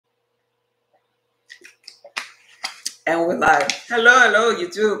And we're like, hello,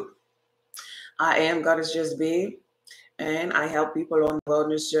 YouTube. I am Goddess Just Be, and I help people on the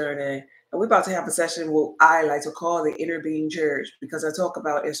wellness journey. And we're about to have a session what I like to call the Inner Being Church because I talk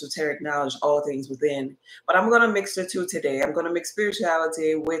about esoteric knowledge, all things within. But I'm going to mix the two today. I'm going to mix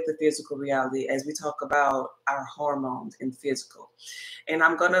spirituality with the physical reality as we talk about our hormones and physical. And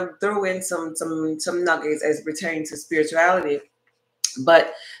I'm going to throw in some nuggets as it pertains to spirituality.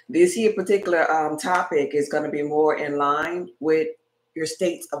 But this here particular topic is going to be more in line with your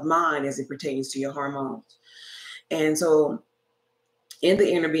states of mind as it pertains to your hormones. And so in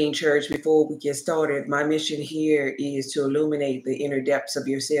the Inner Being Church, before we get started, my mission here is to illuminate the inner depths of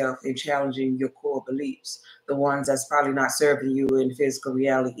yourself and challenging your core beliefs, the ones that's probably not serving you in physical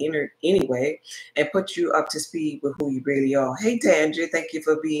reality anyway, and put you up to speed with who you really are. Hey, Tanja, thank you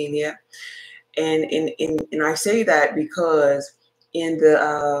for being here. And I say that because in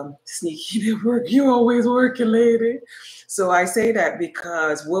the sneaky network, you always working, lady. So I say that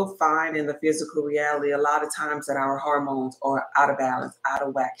because we'll find in the physical reality a lot of times that our hormones are out of balance, out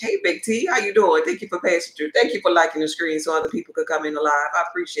of whack. Hey, Big T, how you doing? Thank you for passing through. Thank you for liking the screen so other people could come in live. I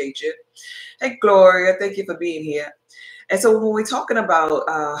appreciate you. Hey, Gloria, thank you for being here. And so when we're talking about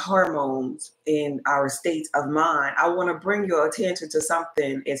hormones in our state of mind, I want to bring your attention to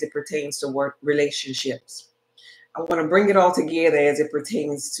something as it pertains to work relationships. I want to bring it all together as it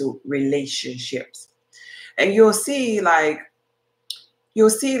pertains to relationships. And you'll see like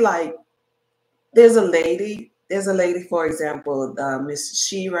there's a lady, for example, Miss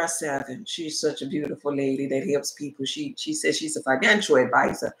Shira Seven. She's such a beautiful lady that helps people. She says she's a financial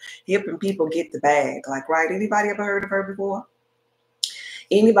advisor, helping people get the bag. Like, right? Anybody ever heard of her before?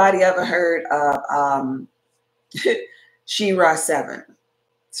 Anybody ever heard of Shira Seven?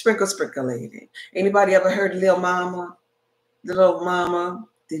 Sprinkle lady. Anybody ever heard of Lil Mama? Little Mama,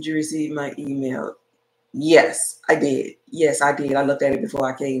 did you receive my email? Yes, I did. Yes, I did. I looked at it before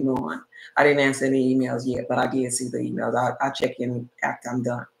I came on. I didn't answer any emails yet, but I did see the emails. I'll check in after I'm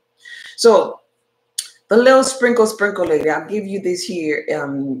done. So the little sprinkle lady, I'll give you this here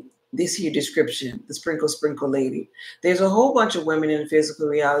description, the sprinkle lady. There's a whole bunch of women in physical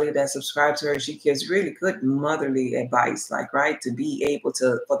reality that subscribe to her. She gives really good motherly advice, like, right, to be able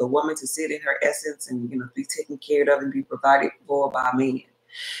to, for the woman to sit in her essence and, be taken care of and be provided for by a man.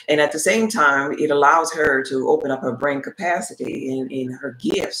 And at the same time, it allows her to open up her brain capacity in her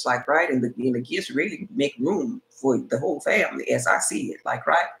gifts, like, right, and the gifts really make room for the whole family as I see it, like,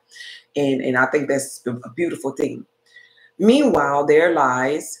 right. And I think that's a beautiful thing. Meanwhile, there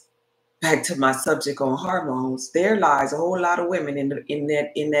lies, back to my subject on hormones, there lies a whole lot of women in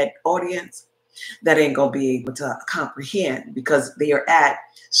that audience that ain't gonna be able to comprehend because they are at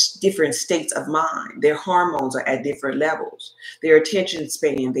different states of mind. Their hormones are at different levels. Their attention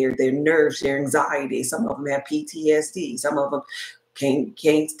span, their nerves, their anxiety. Some of them have PTSD. Some of them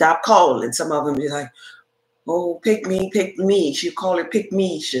can't stop calling. Some of them be like, oh, pick me. She call it pick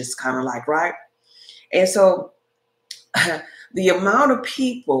me. Just kind of like, right? And so the amount of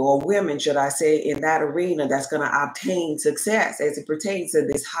people, or women, should I say, in that arena that's going to obtain success as it pertains to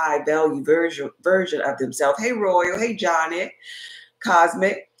this high value version of themselves. Hey, Royal. Hey, Johnny.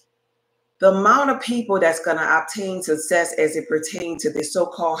 Cosmic. The amount of people that's going to obtain success as it pertains to this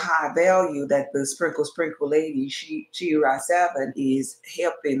so-called high value that the sprinkle lady, Shira 7, is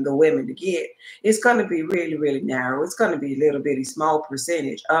helping the women to get, it's going to be really, really narrow. It's going to be a little bitty small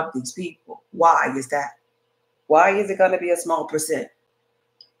percentage of these people. Why is that? Why is it going to be a small percent?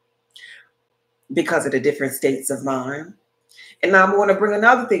 Because of the different states of mind. And now I want to bring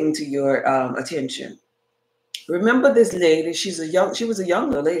another thing to your attention. Remember this lady? She was a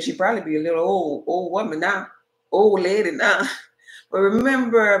younger lady. She'd probably be a little old woman now, old lady now. But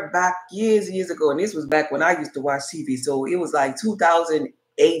remember back years ago, and this was back when I used to watch TV, so it was like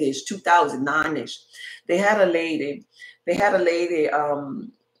 2008-ish, 2009-ish. They had a lady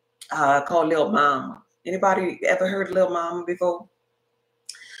called Lil Mama. Anybody ever heard of Lil Mama before?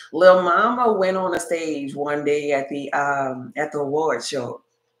 Lil Mama went on a stage one day at the award show.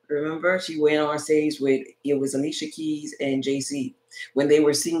 Remember, she went on stage with, it was Alicia Keys and JC when they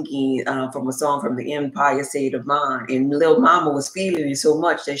were singing from a song from the Empire State of Mind. And Lil Mama was feeling it so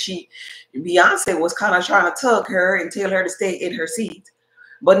much that Beyonce was kind of trying to tug her and tell her to stay in her seat.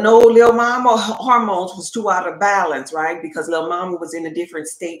 But no, Lil Mama hormones was too out of balance, right? Because Lil Mama was in a different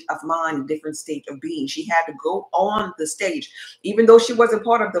state of mind, a different state of being. She had to go on the stage, even though she wasn't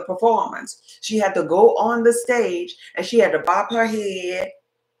part of the performance. She had to go on the stage and she had to bop her head.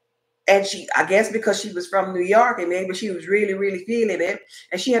 And I guess because she was from New York and maybe she was really, really feeling it.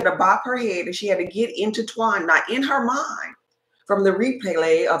 And she had to bop her head and she had to get intertwined, not in her mind, from the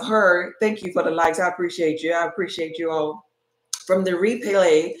replay of her, thank you for the likes. I appreciate you. I appreciate you all. From the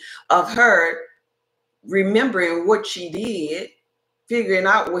replay of her remembering what she did, figuring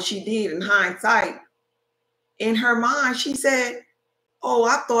out what she did in hindsight, in her mind, she said, oh,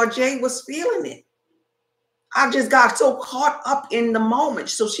 I thought Jay was feeling it. I just got so caught up in the moment.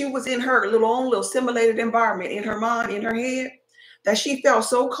 So she was in her own little simulated environment in her mind, in her head, that she felt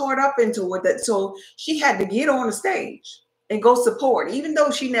so caught up into it that so she had to get on the stage and go support. Even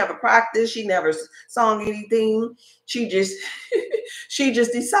though she never practiced, she never sung anything. She just she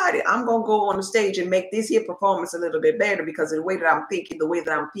just decided, I'm gonna go on the stage and make this here performance a little bit better because of the way that I'm thinking, the way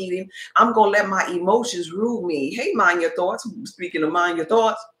that I'm feeling. I'm gonna let my emotions rule me. Hey, mind your thoughts. Speaking of mind your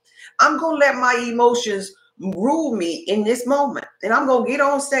thoughts, I'm gonna let my emotions rule me in this moment, and I'm gonna get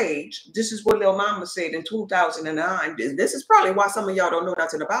on stage. This is what Lil Mama said in 2009. This is probably why some of y'all don't know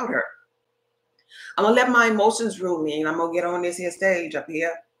nothing about her. I'm gonna let my emotions rule me, and I'm gonna get on this here stage up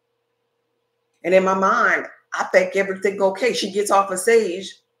here. And in my mind, I think everything okay. She gets off a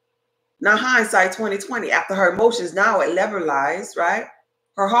stage. Now, hindsight 2020, after her emotions now at levelized, right?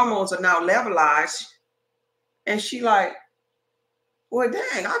 Her hormones are now levelized, and she like, well,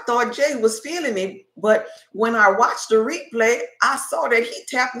 dang, I thought Jay was feeling me. But when I watched the replay, I saw that he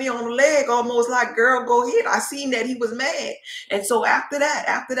tapped me on the leg almost like, girl, go ahead. I seen that he was mad. And so after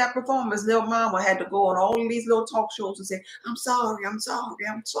that performance, Lil Mama had to go on all of these little talk shows and say, I'm sorry, I'm sorry,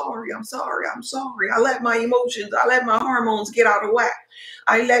 I'm sorry, I'm sorry, I'm sorry. I let my emotions, I let my hormones get out of whack.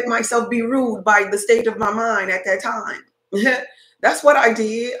 I let myself be ruled by the state of my mind at that time. That's what I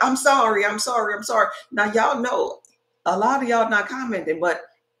did. I'm sorry, I'm sorry, I'm sorry. Now, y'all know, a lot of y'all not commenting, but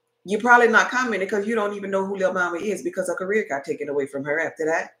you're probably not commenting because you don't even know who Lil Mama is because her career got taken away from her after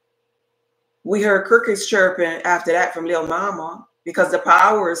that. We heard crickets chirping after that from Lil Mama because the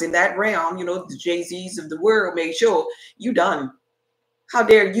powers in that realm, you know, the Jay-Z's of the world made sure you done. How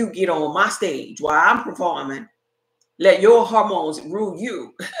dare you get on my stage while I'm performing? Let your hormones rule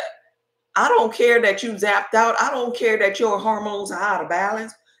you. I don't care that you zapped out. I don't care that your hormones are out of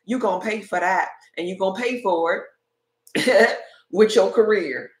balance. You're going to pay for that, and you're going to pay for it with your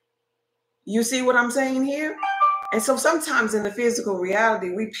career. You see what I'm saying here? And so sometimes in the physical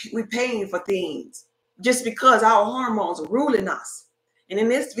reality, we paying for things just because our hormones are ruling us. And in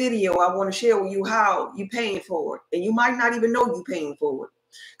this video, I want to share with you how you paying for it. And you might not even know you paying for it.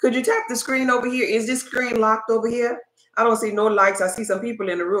 Could you tap the screen over here? Is this screen locked over here? I don't see no lights. I see some people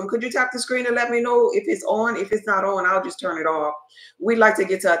in the room. Could you tap the screen and let me know if it's on? If it's not on, I'll just turn it off. We'd like to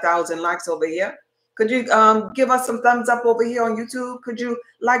get to 1,000 likes over here. Could you give us some thumbs up over here on YouTube? Could you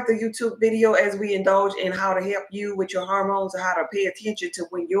like the YouTube video as we indulge in how to help you with your hormones and how to pay attention to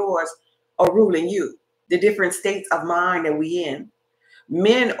when yours are ruling you, the different states of mind that we in?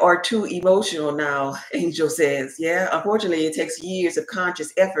 Men are too emotional now, Angel says. Yeah, unfortunately, it takes years of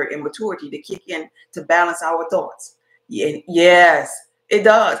conscious effort and maturity to kick in to balance our thoughts. Yeah, yes, it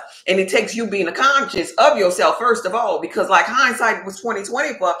does. And it takes you being conscious of yourself, first of all, because like hindsight was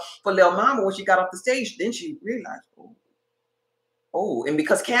 2020 for Lil Mama when she got off the stage. Then she realized, and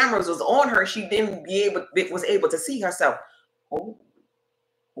because cameras was on her, she didn't was able to see herself. Oh,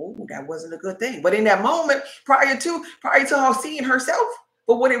 that wasn't a good thing. But in that moment, prior to her seeing herself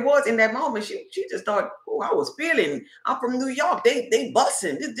for what it was in that moment, she just thought, oh, I was feeling. I'm from New York. They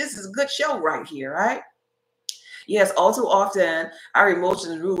busting. This is a good show right here, right? Yes, all too often our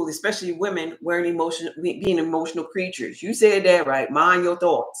emotions rule, especially women being emotional creatures. You said that right. Mind your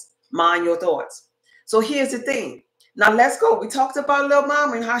thoughts. Mind your thoughts. So here's the thing. Now let's go. We talked about Lil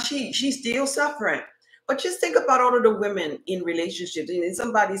Mama and how she's still suffering. But just think about all of the women in relationships. And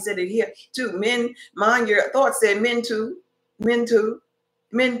somebody said it here too. Men, mind your thoughts, said men too,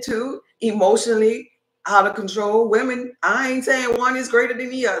 emotionally out of control. Women, I ain't saying one is greater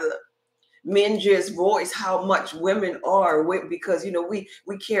than the other. Men just voice how much women are because, you know, we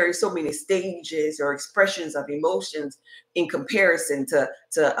carry so many stages or expressions of emotions in comparison to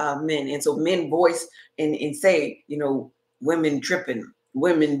men. And so men voice and say, you know, women tripping,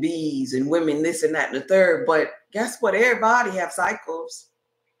 women bees, and women this and that and the third. But guess what? Everybody have cycles.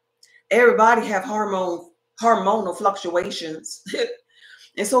 Everybody have hormonal fluctuations.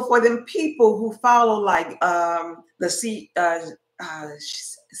 And so for them people who follow like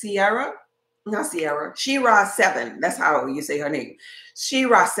Shira 7. That's how you say her name.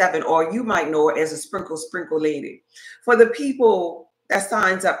 Shira 7, or you might know her as a sprinkle lady. For the people that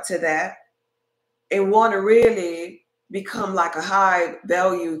signs up to that and want to really become like a high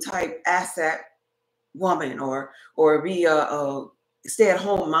value type asset woman or be a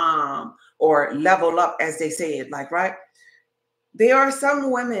stay-at-home mom or level up, as they say it, like, right? There are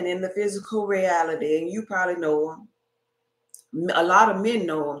some women in the physical reality, and you probably know them, A lot of men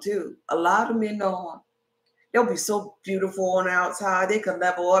know them too. A lot of men know them. They'll be so beautiful on the outside. They can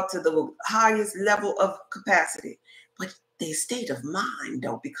level up to the highest level of capacity. But their state of mind,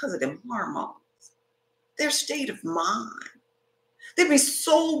 though, because of them hormones, their state of mind. They be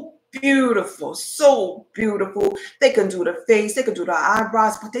so beautiful, so beautiful. They can do the face, they can do the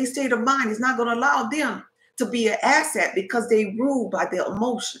eyebrows, but their state of mind is not going to allow them to be an asset because they rule by their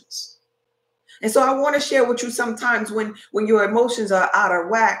emotions. And so I want to share with you sometimes when your emotions are out of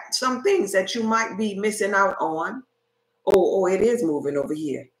whack, some things that you might be missing out on. Oh, it is moving over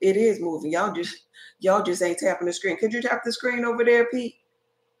here. It is moving. Y'all just ain't tapping the screen. Could you tap the screen over there, Pete?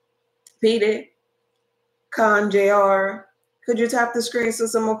 Pete, Con JR. Could you tap the screen so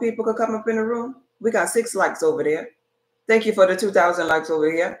some more people could come up in the room? We got 6 likes over there. Thank you for the 2,000 likes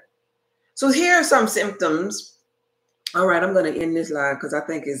over here. So here are some symptoms. All right, I'm going to end this live because I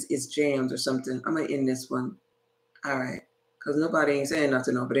think it's jammed or something. I'm going to end this one. All right, because nobody ain't saying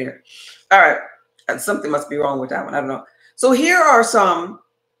nothing over there. All right, something must be wrong with that one. I don't know. So here are some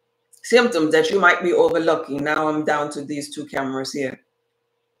symptoms that you might be overlooking. Now I'm down to these 2 cameras here.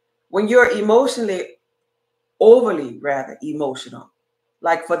 When you're overly emotional,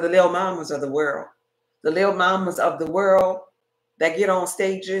 like for the little mamas of the world that get on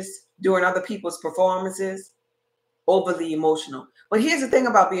stages during other people's performances, overly emotional. But here's the thing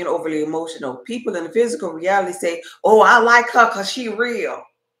about being overly emotional. People in the physical reality say, oh, I like her because she real,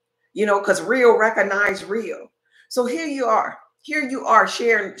 because real recognize real. So here you are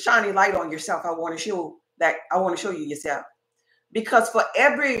shining light on yourself. I want to show you yourself. Because for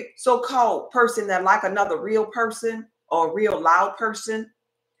every so-called person that like another real person or real loud person,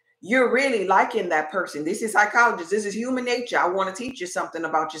 you're really liking that person. This is psychology. This is human nature. I want to teach you something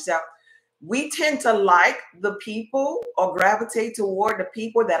about yourself. We tend to like the people or gravitate toward the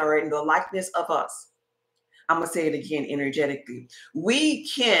people that are in the likeness of us. I'm going to say it again energetically. We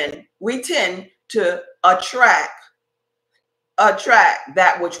tend to attract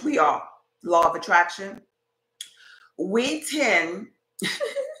that which we are. Law of attraction. We tend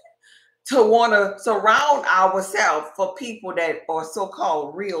to want to surround ourselves for people that are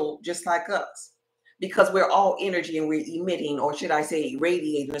so-called real, just like us, because we're all energy and we're emitting, or should I say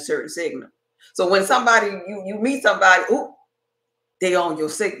radiating, a certain signal. So when you meet somebody, they own your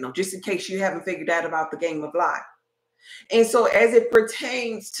signal, just in case you haven't figured out about the game of life. And so as it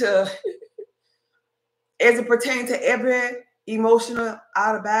pertains to every emotional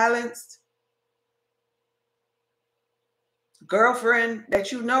out of balance girlfriend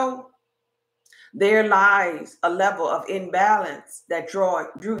that you know, there lies a level of imbalance that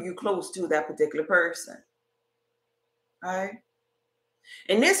drew you close to that particular person. Right?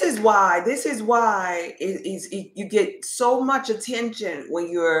 And this is why you get so much attention when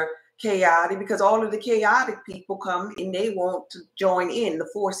you're chaotic, because all of the chaotic people come and they want to join in the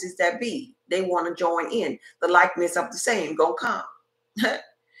forces that be. They want to join in. The likeness of the same go come.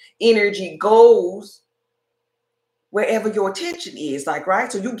 Energy goes wherever your attention is, like, right?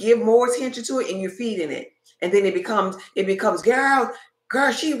 So you give more attention to it and you're feeding it. And then it becomes, girl,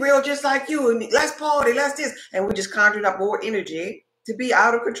 she real just like you. And let's party, let's this. And we just conjured up more energy to be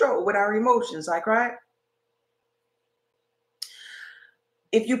out of control with our emotions, like, right?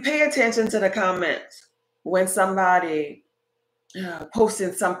 If you pay attention to the comments, when somebody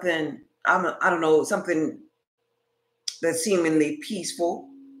posting something, I don't know, something that's seemingly peaceful,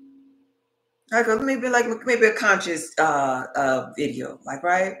 like maybe a conscious video, like,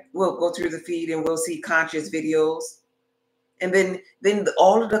 right? We'll go through the feed and we'll see conscious videos. And then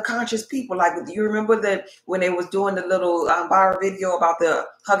all of the conscious people, like, you remember that when they was doing the little viral video about the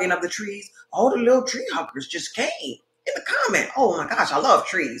hugging of the trees, all the little tree huggers just came in the comment. Oh my gosh, I love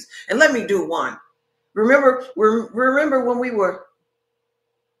trees. And let me do one. Remember when we were,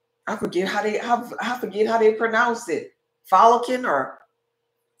 I forget how they pronounce it. Frolicking or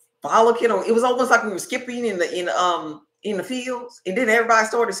frolicking. It was almost like we were skipping in the fields, and then everybody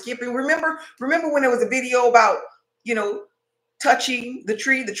started skipping. Remember when there was a video about, touching the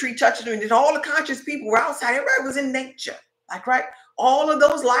tree touching it, and then all the conscious people were outside. Everybody was in nature, like, right? All of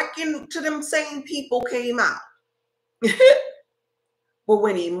those liking to them same people came out. But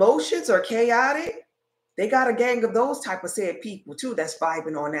when emotions are chaotic, they got a gang of those type of said people too that's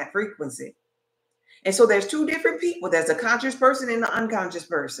vibing on that frequency. And so there's 2 different people. There's a conscious person and an unconscious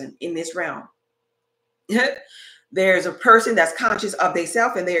person in this realm. There's a person that's conscious of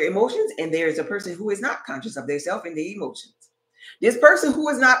themselves and their emotions, and there's a person who is not conscious of themselves and their emotions. This person who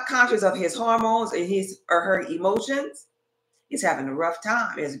is not conscious of his hormones and his or her emotions is having a rough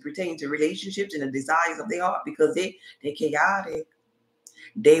time as it pertains to relationships and the desires of their heart, because they're chaotic.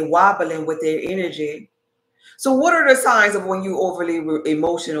 They wobbling with their energy. So what are the signs of when you overly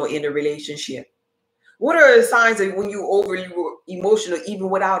emotional in a relationship? What are the signs of when you overly emotional even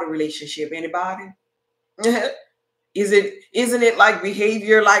without a relationship? Anybody? Isn't it like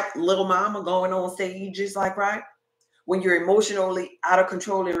behavior like little mama going on stage, just like, right? When you're emotionally out of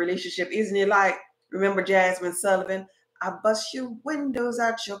control in a relationship, isn't it like, remember Jasmine Sullivan? I bust your windows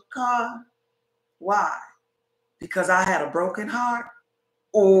out your car. Why? Because I had a broken heart.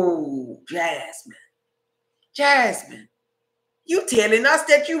 Oh, Jasmine. Jasmine, you telling us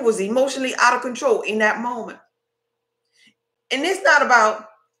that you was emotionally out of control in that moment. And this not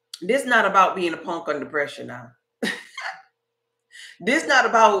about being a punk under pressure now. This not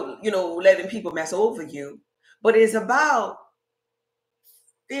about, letting people mess over you, but it's about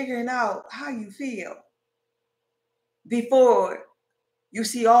figuring out how you feel before you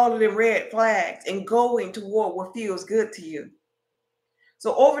see all of the red flags and going toward what feels good to you.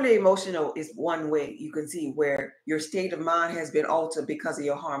 So overly emotional is one way you can see where your state of mind has been altered because of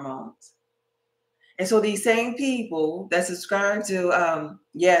your hormones. And so these same people that subscribe to,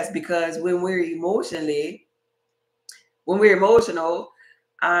 yes, because when we're emotional,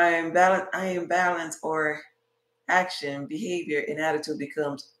 I am balanced, or action, behavior, and attitude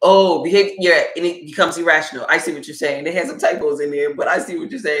becomes, behavior, yeah, and it becomes irrational. I see what you're saying. They had some typos in there, but I see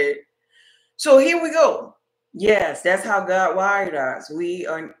what you're saying. So here we go. Yes, that's how God wired us. We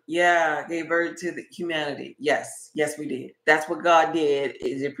are, gave birth to the humanity. Yes, we did. That's what God did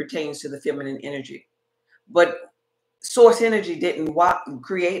as it pertains to the feminine energy. But source energy didn't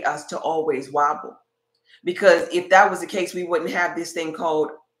create us to always wobble. Because if that was the case, we wouldn't have this thing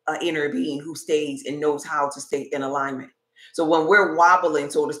called an inner being who stays and knows how to stay in alignment. So when we're wobbling,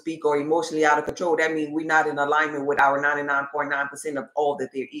 so to speak, or emotionally out of control, that means we're not in alignment with our 99.9% of all that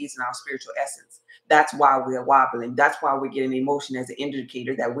there is in our spiritual essence. That's why we're wobbling. That's why we're getting emotion as an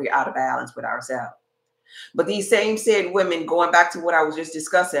indicator that we're out of balance with ourselves. But these same said women, going back to what I was just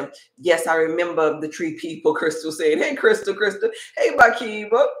discussing, yes, I remember the tree people, Crystal saying, hey, Crystal, hey,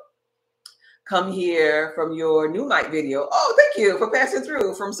 Bakiba, come here from your new mic video. Oh, thank you for passing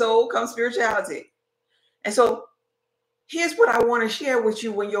through. From soul comes spirituality. And so here's what I want to share with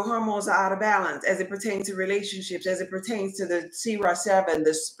you when your hormones are out of balance as it pertains to relationships, as it pertains to the CR7,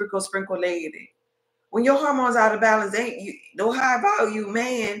 the sprinkle lady. When your hormones are out of balance, no high value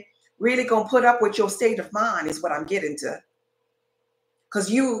man really gonna put up with your state of mind is what I'm getting to.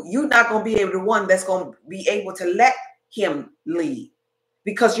 Because you're not gonna be able to one that's gonna be able to let him lead.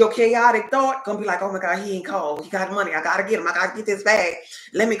 Because your chaotic thought gonna be like, oh my God, he ain't called. He got money. I gotta get him. I gotta get this bag.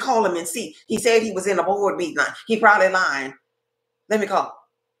 Let me call him and see. He said he was in a board meeting. He probably lying. Let me call.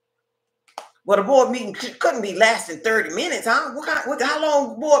 Well, the board meeting couldn't be lasting 30 minutes, huh? How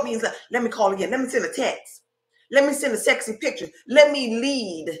long board meetings? Let me call again. Let me send a text. Let me send a sexy picture. Let me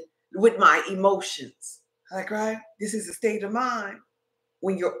lead with my emotions. Like, right? This is a state of mind.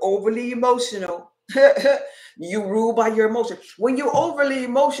 When you're overly emotional, you rule by your emotion. When you're overly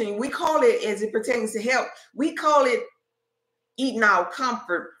emotional, we call it, as it pertains to health, we call it eating our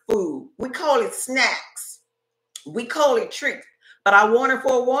comfort food. We call it snacks. We call it treats. But I want to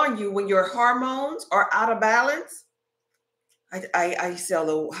forewarn you, when your hormones are out of balance, I sell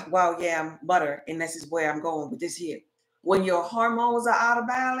the Wild Yam Butter, and this is where I'm going with this here. When your hormones are out of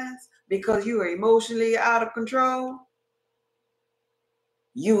balance because you are emotionally out of control,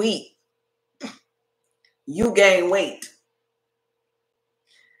 you eat. You gain weight.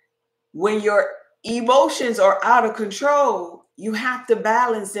 When your emotions are out of control, you have to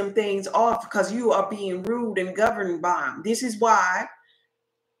balance them things off because you are being ruled and governed by them. This is why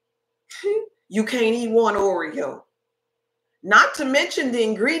you can't eat one Oreo. Not to mention the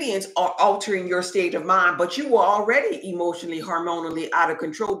ingredients are altering your state of mind, but you were already emotionally, hormonally out of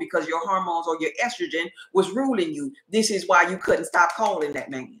control because your hormones or your estrogen was ruling you. This is why you couldn't stop calling that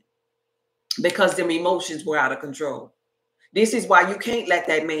man, because them emotions were out of control. This is why you can't let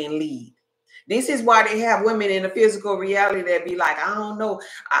that man lead. This is why they have women in the physical reality that be like, I don't know,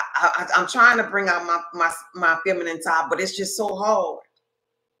 I'm trying to bring out my feminine side, but it's just so hard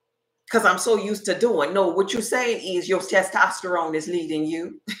because I'm so used to doing. No, what you're saying is your testosterone is leading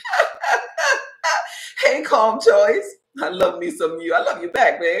you. Hey, Calm Choice. I love me some you. I love you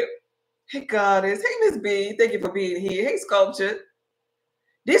back, babe. Hey, Goddess. Hey, Miss B. Thank you for being here. Hey, Sculpture.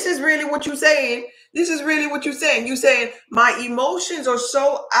 This is really what you're saying. This is really what you're saying. You're saying my emotions are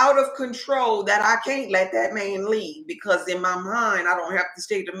so out of control that I can't let that man lead because in my mind, I don't have the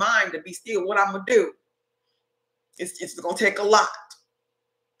state of mind to be still. What I'm going to do, it's going to take a lot.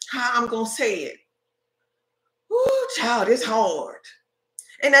 How I'm going to say it. Ooh, child, it's hard.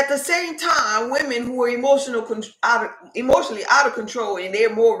 And at the same time, women who are emotionally out of control and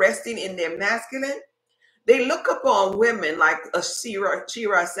they're more resting in their masculine, They look upon women like a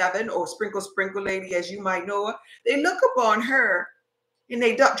Shira 7 or Sprinkle Lady, as you might know her. They look upon her and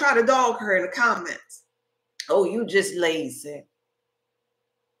they try to dog her in the comments. Oh, you just lazy.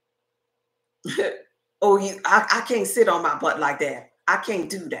 Oh, I can't sit on my butt like that. I can't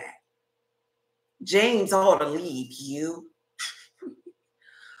do that. James ought to leave you.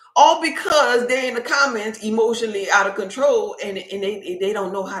 All because they're in the comments emotionally out of control and they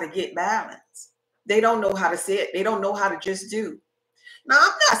don't know how to get balance. They don't know how to sit. They don't know how to just do. Now,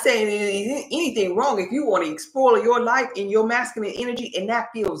 I'm not saying anything wrong. If you want to explore your life in your masculine energy and that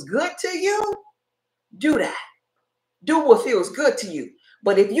feels good to you, do that. Do what feels good to you.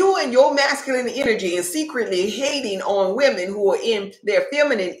 But if you in your masculine energy and secretly hating on women who are in their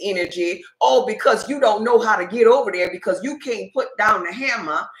feminine energy, all because you don't know how to get over there, because you can't put down the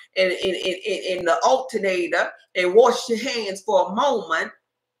hammer and the alternator and wash your hands for a moment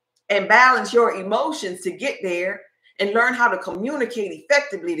and balance your emotions to get there and learn how to communicate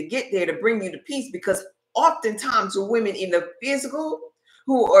effectively to get there to bring you to peace. Because oftentimes the women in the physical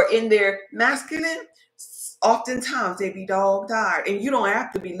who are in their masculine, oftentimes they be dog tired. And you don't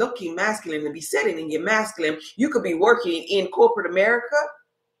have to be looking masculine to be sitting in your masculine. You could be working in corporate America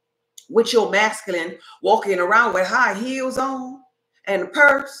with your masculine, walking around with high heels on and a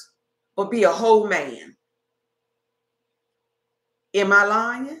purse, but be a whole man. Am I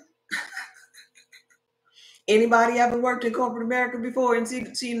lying? Anybody ever worked in corporate America before and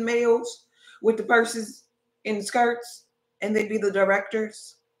seen males with the purses and the skirts? And they be the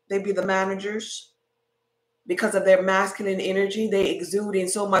directors. They be the managers. Because of their masculine energy, they exude in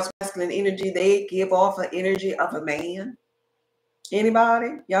so much masculine energy, they give off an energy of a man.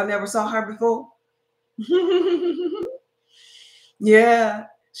 Anybody? Y'all never saw her before? Yeah,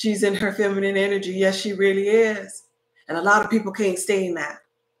 she's in her feminine energy. Yes, she really is. And a lot of people can't stay in that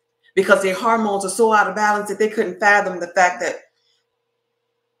because their hormones are so out of balance that they couldn't fathom the fact that,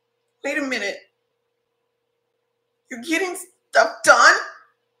 wait a minute, you're getting stuff done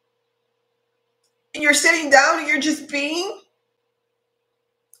and you're sitting down and you're just being?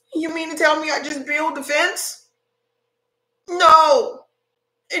 You mean to tell me I just build the fence? No,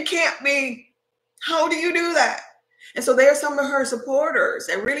 it can't be. How do you do that? And so there are some of her supporters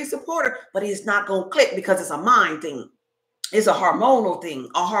that really support her, but it's not going to click because it's a mind thing. It's a hormonal thing,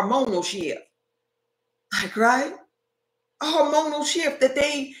 a hormonal shift. Like, right? A hormonal shift that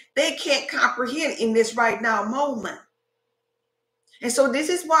they can't comprehend in this right now moment. And so this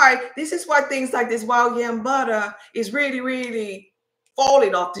is why things like this wild yam butter is really, really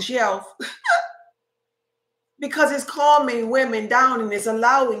falling off the shelf. Because it's calming women down and it's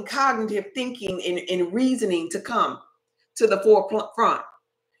allowing cognitive thinking and reasoning to come to the forefront.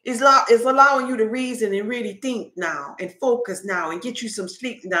 It's allowing you to reason and really think now and focus now and get you some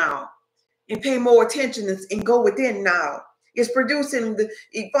sleep now and pay more attention and go within now. It's producing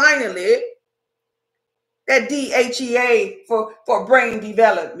finally that DHEA for brain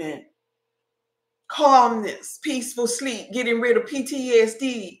development, calmness, peaceful sleep, getting rid of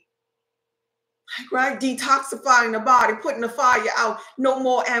PTSD. Right? Detoxifying the body, putting the fire out, no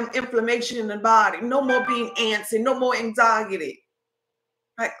more inflammation in the body, no more being antsy, no more anxiety.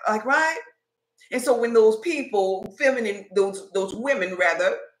 Right? And so when those people, feminine, those women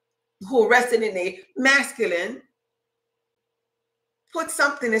rather, who are resting in their masculine, put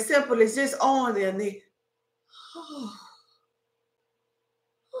something as simple as this on there and they,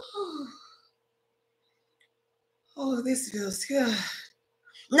 oh, this feels good.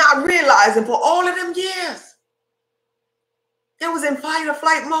 Not realizing for all of them years, they was in fight or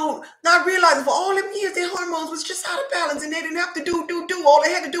flight mode. Not realizing for all them years, their hormones was just out of balance and they didn't have to do. All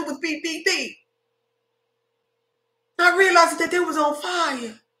they had to do was be. Not realizing that they was on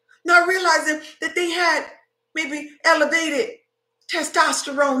fire. Not realizing that they had maybe elevated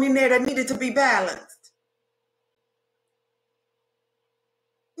testosterone in there that needed to be balanced.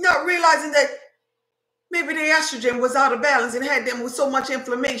 Not realizing that maybe the estrogen was out of balance and had them with so much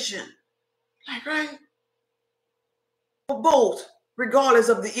inflammation. Right? Both, regardless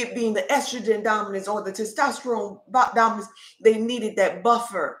of it being the estrogen dominance or the testosterone dominance, they needed that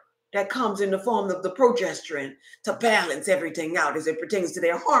buffer that comes in the form of the progesterone to balance everything out as it pertains to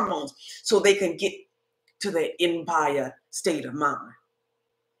their hormones so they can get to their empire state of mind.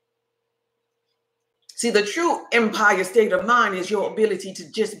 See, the true empire state of mind is your ability to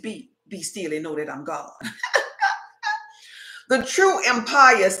just be still and know that I'm God. The true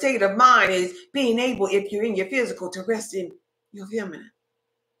empire state of mind is being able, if you're in your physical, to rest in your feminine.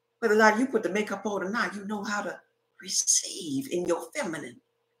 Whether or not you put the makeup on or not, you know how to receive in your feminine,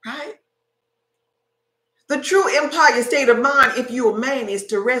 right? The true empire state of mind, if you're a man, is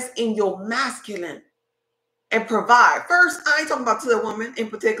to rest in your masculine and provide. First, I ain't talking about to a woman in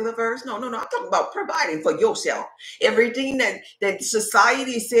particular first. No, no, no. I'm talking about providing for yourself. Everything that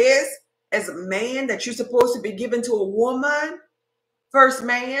society says as a man that you're supposed to be giving to a woman, first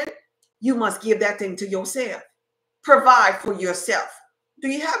man, you must give that thing to yourself. Provide for yourself. Do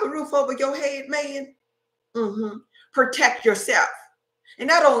you have a roof over your head, man? Protect yourself. And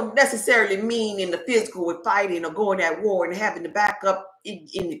that don't necessarily mean in the physical with fighting or going at war and having the backup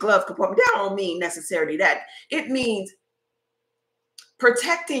in the glove compartment. That don't mean necessarily that. It means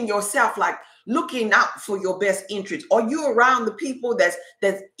protecting yourself, like looking out for your best interest. Are you around the people that's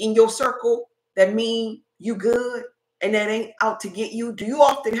in your circle that mean you good and that ain't out to get you? Do you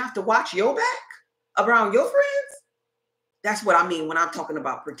often have to watch your back around your friends? That's what I mean when I'm talking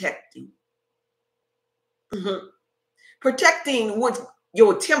about protecting. Protecting what's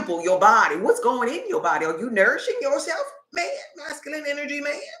your temple, your body. What's going in your body? Are you nourishing yourself, man? Masculine energy,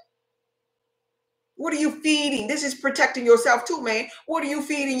 man. What are you feeding? This is protecting yourself too, man. What are you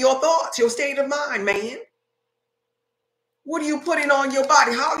feeding your thoughts, your state of mind, man? What are you putting on your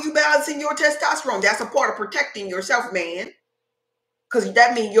body? How are you balancing your testosterone? That's a part of protecting yourself, man. Because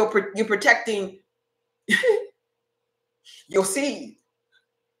that means you're protecting your seed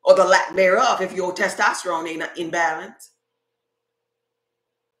or the lack thereof if your testosterone ain't in balance.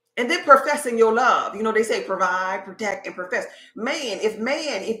 And then professing your love. You know, they say provide, protect, and profess. If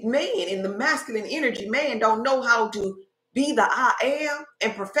man in the masculine energy, man don't know how to be the I am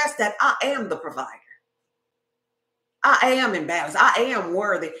and profess that I am the provider. I am in balance. I am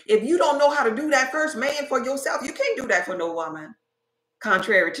worthy. If you don't know how to do that first, man, for yourself, you can't do that for no woman.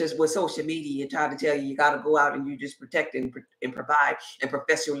 Contrary to what social media try to tell you, you got to go out and you just protect and provide and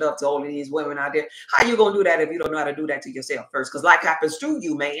profess your love to all of these women out there. How you going to do that if you don't know how to do that to yourself first? Because life happens through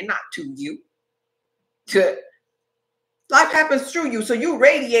you, man, not to you. Life happens through you. So you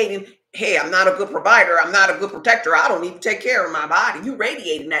radiating, hey, I'm not a good provider. I'm not a good protector. I don't even take care of my body. You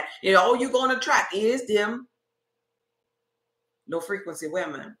radiating that. And all you're going to attract is them low frequency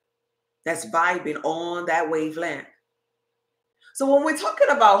women that's vibing on that wavelength. So when we're talking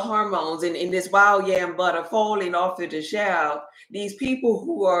about hormones and in this wild yam butter falling off of the shelf, these people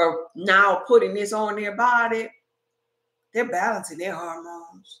who are now putting this on their body, they're balancing their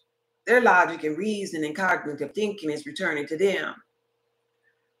hormones. Their logic and reason and cognitive thinking is returning to them.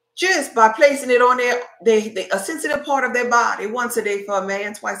 Just by placing it on a sensitive part of their body, once a day for a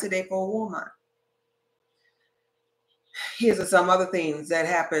man, twice a day for a woman. Here's some other things that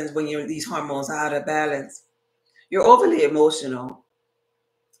happens when these hormones are out of balance. You're overly emotional.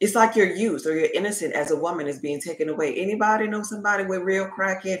 It's like your youth or your innocence as a woman is being taken away. Anybody know somebody with real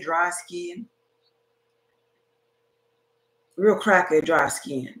crackhead, dry skin? Real crackhead, dry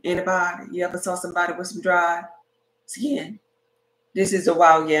skin. Anybody? You ever saw somebody with some dry skin? This is the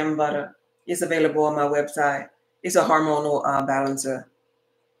Wild Yam Butter. It's available on my website. It's a hormonal balancer.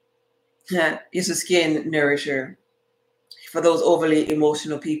 It's a skin nourisher for those overly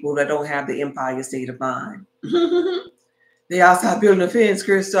emotional people that don't have the empire state of mind. They outside building a fence,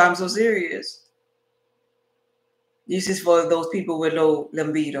 Crystal. I'm so serious. This is for those people with low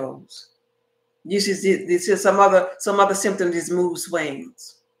libidos. This is some other symptoms is mood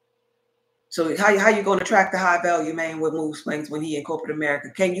swings. So how you going to attract the high value man with mood swings when he in corporate America?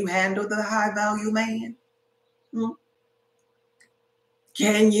 Can you handle the high value man?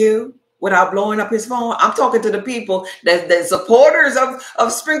 Can you? Without blowing up his phone? I'm talking to the people that supporters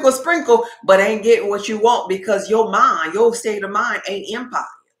of sprinkle, but ain't getting what you want because your mind, your state of mind ain't empire.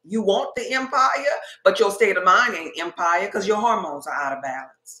 You want the empire, but your state of mind ain't empire because your hormones are out of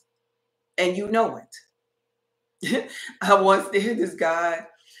balance. And you know it. I once did this guy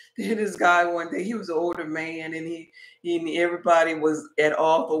one day. He was an older man and everybody was at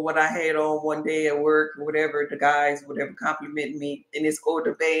all for what I had on one day at work or whatever. The guys, whatever, complimenting me. And this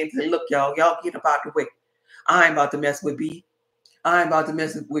older man said, look, y'all get up out the way. I ain't about to mess with B.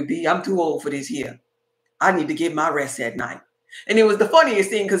 I'm too old for this here. I need to get my rest at night. And it was the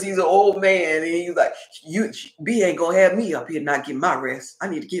funniest thing because he's an old man and he's like, B ain't gonna have me up here not get my rest. I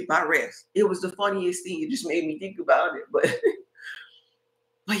need to get my rest. It was the funniest thing. It just made me think about it.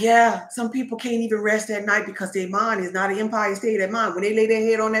 But yeah, some people can't even rest at night because their mind is not an empire state of mind. When they lay their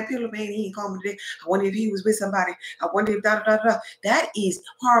head on that pillow, man, he ain't calling today. I wonder if he was with somebody. I wonder if da-da-da-da. That is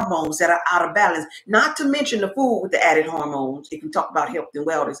hormones that are out of balance. Not to mention the food with the added hormones, if we talk about health and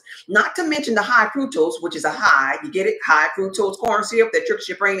wellness. Not to mention the high fructose, which is a high, you get it? High fructose corn syrup that tricks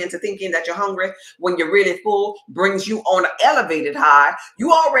your brain into thinking that you're hungry when you're really full, brings you on an elevated high.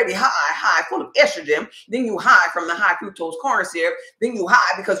 You already high full of estrogen. Then you high from the high fructose corn syrup. Then you high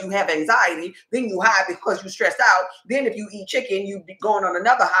high because you have anxiety. Then you high because you're stressed out. Then if you eat chicken, you be going on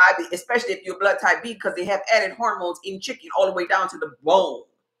another high, especially if you're blood type B, because they have added hormones in chicken all the way down to the bone.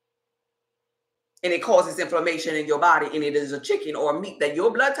 And it causes inflammation in your body, and it is a chicken or meat that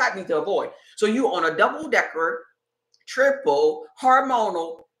your blood type needs to avoid. So you're on a double-decker, triple,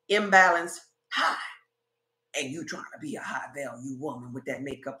 hormonal imbalance high. And you trying to be a high-value woman with that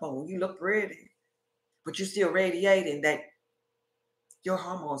makeup on. You look pretty, but you're still radiating that your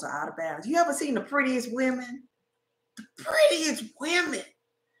hormones are out of balance. You ever seen the prettiest women? The prettiest women.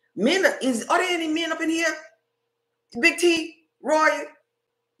 Men, are there any men up in here? Big T, Roy,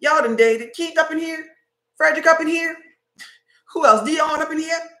 y'all done dated. Keith up in here? Frederick up in here? Who else? Dion up in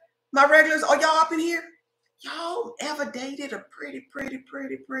here? My regulars, are y'all up in here? Y'all ever dated a pretty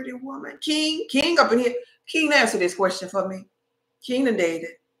woman? King up in here. King, answer this question for me. King done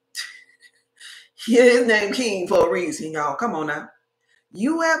dated. His name King for a reason, y'all. Come on now.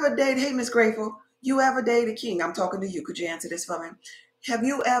 You ever dated, hey, Miss Grateful, you ever dated King? I'm talking to you. Could you answer this for me? Have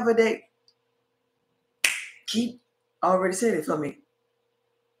you ever dated, Keith already said it for me.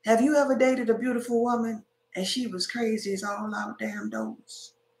 Have you ever dated a beautiful woman and she was crazy as all out damn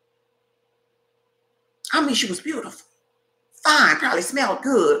doors? I mean, she was beautiful, fine, probably smelled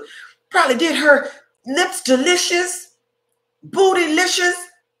good, probably did her lips delicious, bootylicious,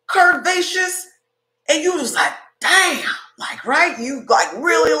 curvaceous, and you was like, damn, like, right? You like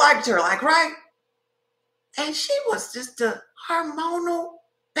really liked her, like, right? And she was just a hormonal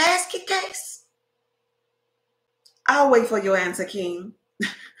basket case. I'll wait for your answer, King.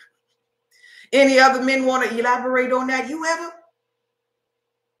 Any other men want to elaborate on that? You ever?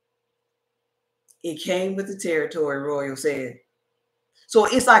 It came with the territory, Royal said. So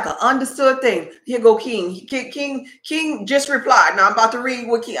it's like an understood thing. Here go King. King just replied. Now I'm about to read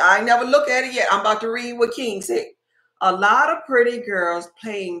what King, I ain't never looked at it yet. I'm about to read what King said. A lot of pretty girls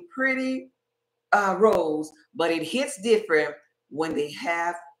playing pretty roles, but it hits different when they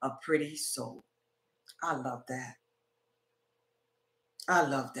have a pretty soul. I love that. I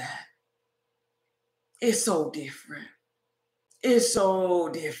love that. It's so different. It's so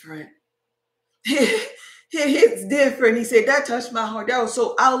different. It's different. He said, that touched my heart. That was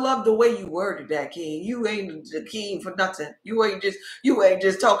so, I love the way you worded that, King. You ain't the king for nothing. You ain't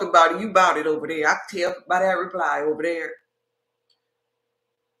just talking about it. You about it over there. I can tell by that reply over there.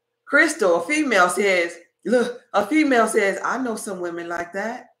 Crystal, a female says, I know some women like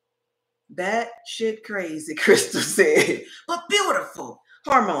that. That shit crazy, Crystal said. But beautiful.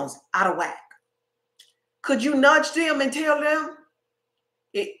 Hormones out of whack. Could you nudge them and tell them?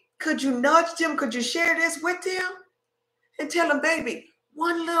 Could you nudge them? Could you share this with them? And tell them, baby,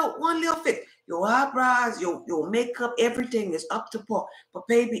 one little fix. Your eyebrows, your makeup, everything is up to par. But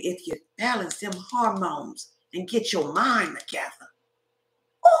baby, if you balance them hormones and get your mind together,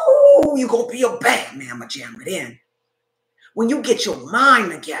 oh, you're going to be a bad mamma jamma then. When you get your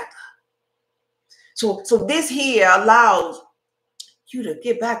mind together. So this here allows you to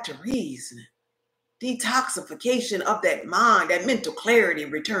get back to reasoning. Detoxification of that mind, that mental clarity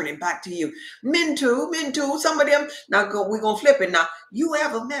returning back to you. Men too, some of them, we're going to flip it now. You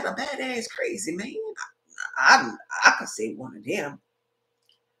ever met a badass crazy man? I could say one of them.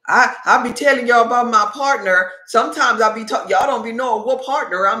 I'll be telling y'all about my partner. Sometimes I'll be talking, y'all don't be knowing what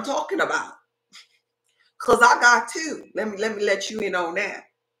partner I'm talking about. Because I got two. Let me let you in on that.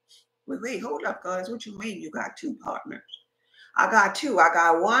 Wait, hold up, guys. What you mean you got two partners? I got two. I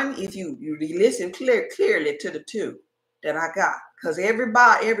got one. If you listen clearly to the two that I got, because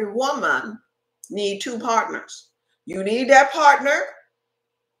every woman need two partners. You need that partner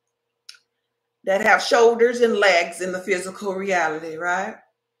that have shoulders and legs in the physical reality, right?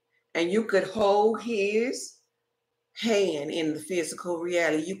 And you could hold his hand in the physical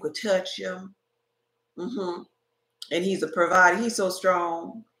reality. You could touch him. And he's a provider. He's so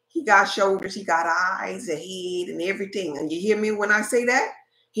strong. He got shoulders, he got eyes, a head, and everything. And you hear me when I say that?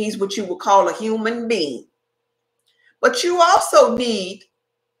 He's what you would call a human being. But you also need,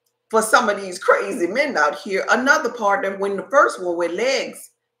 for some of these crazy men out here, another partner when the first one with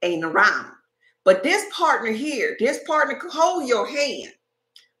legs ain't around. But this partner here, this partner can hold your hand,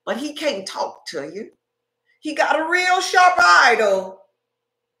 but he can't talk to you. He got a real sharp eye, though.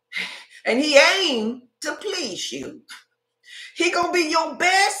 And he aimed to please you. He gonna be your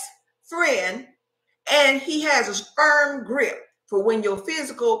best friend, and he has a firm grip for when your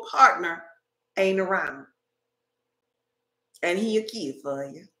physical partner ain't around. And he a kid for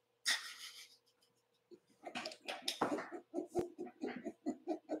you.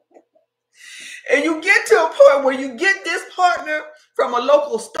 And you get to a point where you get this partner from a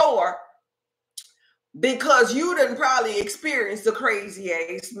local store, Because you done probably experienced a crazy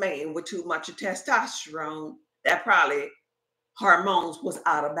ass man with too much of testosterone that probably hormones was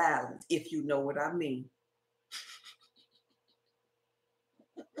out of balance, if you know what I mean.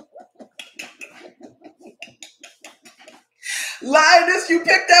 Linus, you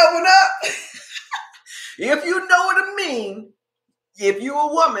picked that one up. If you know what I mean, if you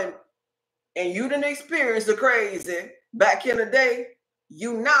a woman and you didn't experience the crazy back in the day,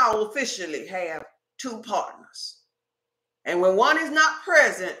 you now officially have two partners. And when one is not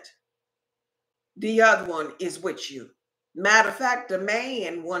present, the other one is with you. Matter of fact, the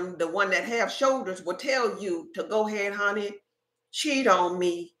man, the one that have shoulders, will tell you to go ahead, honey, cheat on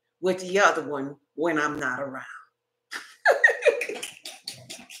me with the other one when I'm not around.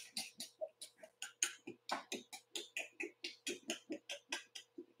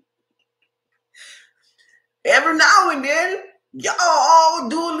 Every now and then, y'all all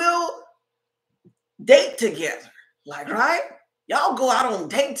do a little date together. Like, right? Y'all go out on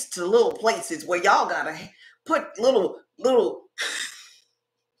dates to little places where y'all gotta put little y'all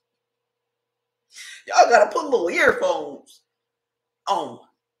gotta put little earphones on.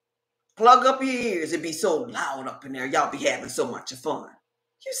 Plug up your ears. It be so loud up in there. Y'all be having so much fun.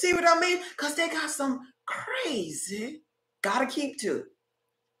 You see what I mean? Because they got some crazy, gotta keep to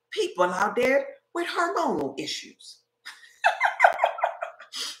people out there with hormonal issues.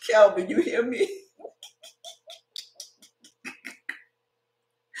 Kelvin, you hear me?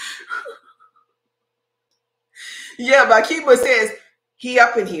 Yeah, Bakiba says, he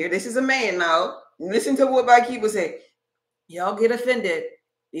up in here. This is a man now. Listen to what Bakiba said. Y'all get offended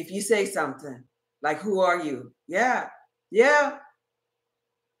if you say something like, who are you? Yeah, yeah,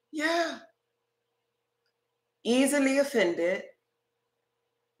 yeah. Easily offended,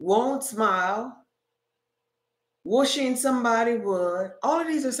 won't smile, wishing somebody would. All of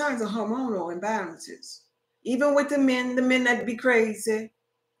these are signs of hormonal imbalances. Even with the men that be crazy.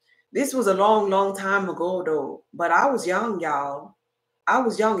 This was a long, long time ago, though. But I was young, y'all. I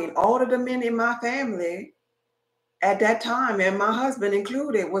was young, and all of the men in my family at that time, and my husband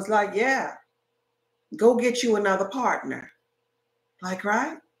included, was like, yeah, go get you another partner. Like,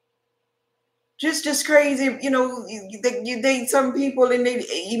 right? Just crazy, you know. You date some people and they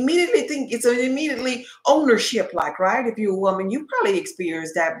immediately think it's an immediately ownership, like, right? If you're a woman, you probably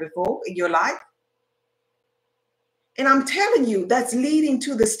experienced that before in your life. And I'm telling you, that's leading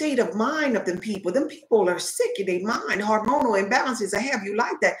to the state of mind of them people. Them people are sick in their mind. Hormonal imbalances that have you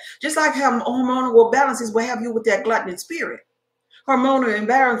like that. Just like how hormonal imbalances will have you with that gluttonous spirit. Hormonal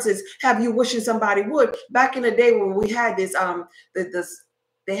imbalances have you wishing somebody would. Back in the day when we had this,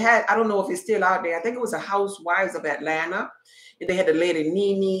 they had, I don't know if it's still out there. I think it was a Housewives of Atlanta. And they had the lady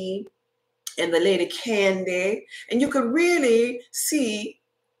Nene and the lady Candy. And you could really see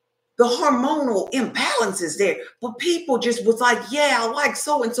the hormonal imbalances there. But people just was like, yeah, I like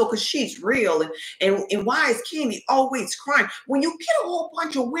so-and-so because she's real. And why is Candy always crying? When you get a whole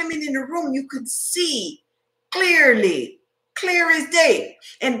bunch of women in the room, you could see clearly, clear as day.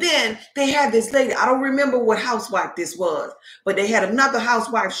 And then they had this lady, I don't remember what housewife this was, but they had another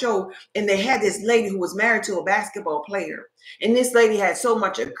housewife show, and they had this lady who was married to a basketball player. And this lady had so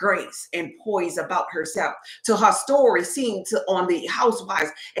much of grace and poise about herself. So her story seemed to on the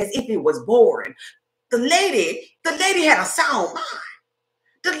housewives as if it was boring. The lady had a sound mind.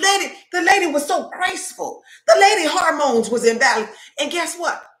 The lady was so graceful. The lady hormones was imbalanced. And guess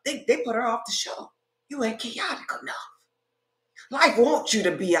what? They put her off the show. You ain't chaotic enough. Life wants you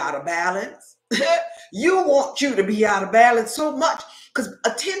to be out of balance. You want you to be out of balance so much because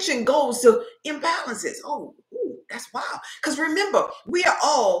attention goes to imbalances. Oh, ooh, that's wild. Because remember, we are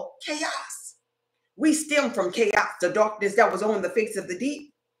all chaos. We stem from chaos, the darkness that was on the face of the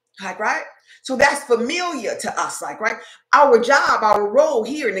deep. Like, right? So that's familiar to us, like, right? Our job, our role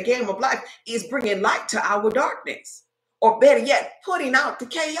here in the game of life is bringing light to our darkness. Or better yet, putting out the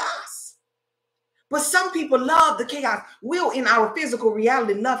chaos. But some people love the chaos. We'll, in our physical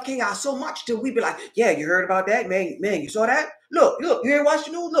reality, love chaos so much till we be like, yeah, you heard about that? Man, you saw that? Look, you ain't watched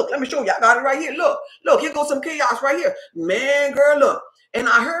the news? Look, let me show you. I got it right here. Look, here goes some chaos right here. Man, girl, look. And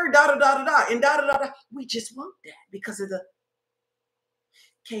I heard da-da-da-da-da and da-da-da-da. We just want that because of the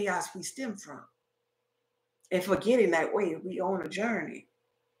chaos we stem from. And forgetting that way, we on a journey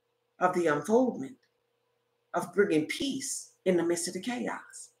of the unfoldment, of bringing peace in the midst of the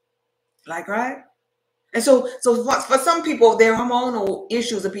chaos. Like, right? And so for some people, their hormonal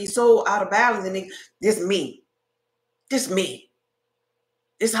issues will be so out of balance, and this me. This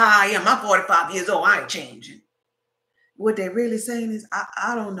how I am. I'm 45 years old. I ain't changing. What they're really saying is,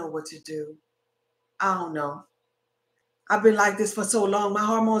 I don't know what to do. I don't know. I've been like this for so long. My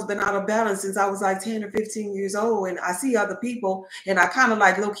hormones been out of balance since I was like 10 or 15 years old. And I see other people and I kind of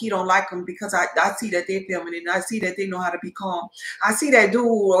like low-key don't like them because I see that they're feminine. I see that they know how to be calm. I see that dude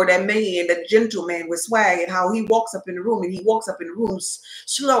or that man, that gentleman with swag and how he walks up in the room and he walks up in the room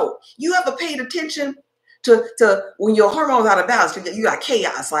slow. You ever paid attention to when your hormones out of balance, you got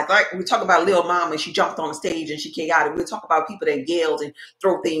chaos. Like we talk about Lil Mama and she jumped on the stage and she chaotic. We talk about people that yells and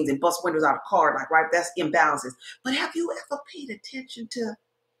throw things and bust windows out of car, like right, that's imbalances. But have you ever paid attention to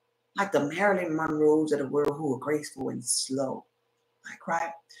like the Marilyn Monroes of the world who are graceful and slow? Like right?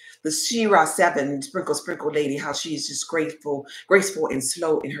 The Shira 7, sprinkle lady, how she's just graceful and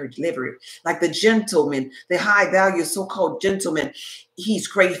slow in her delivery. Like the gentleman, the high value so-called gentleman, he's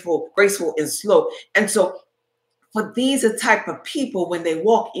graceful and slow. And so for these are type of people, when they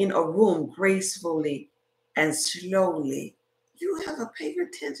walk in a room gracefully and slowly, you ever pay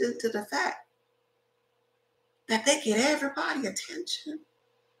attention to the fact that they get everybody attention?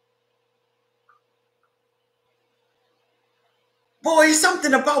 Boy, it's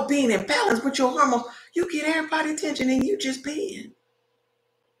something about being in balance with your hormones. You get everybody attention and you just being.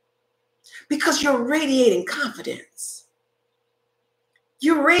 Because you're radiating confidence.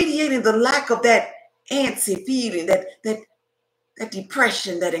 You're radiating the lack of that antsy feeling, that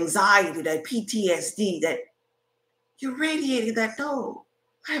depression, that anxiety, that PTSD, that you're radiating that, no,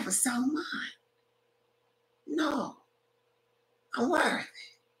 I have a sound mind. No, I'm worthy.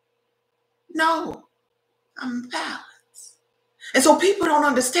 No, I'm balanced. And so people don't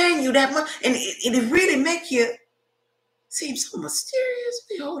understand you that much. And it really makes you seem so mysterious.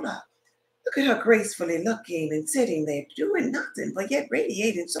 Hold up. Look at her gracefully looking and sitting there doing nothing, but yet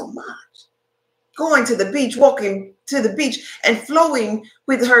radiating so much. Going to the beach, walking to the beach and flowing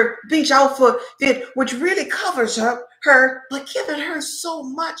with her beach outfit, which really covers her, but giving her so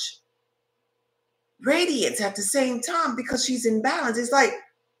much radiance at the same time because she's in balance. It's like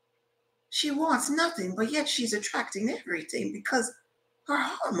she wants nothing, but yet she's attracting everything because her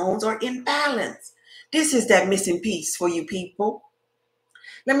hormones are in balance. This is that missing piece for you people.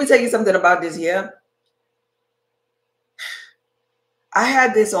 Let me tell you something about this here. I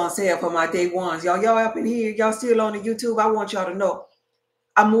had this on sale for my day ones. Y'all up in here, y'all still on the YouTube. I want y'all to know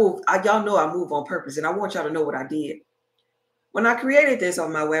I moved. Y'all know I move on purpose, and I want y'all to know what I did. When I created this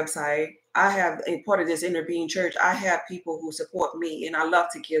on my website, I have a part of this inner being church. I have people who support me, and I love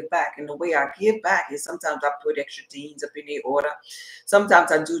to give back. And the way I give back is sometimes I put extra things up in their order.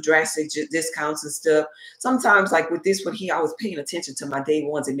 Sometimes I do drastic discounts and stuff. Sometimes, like with this one here, I was paying attention to my day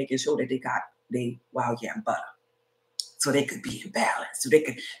ones and making sure that they got the wild yam butter, so they could be in balance. So they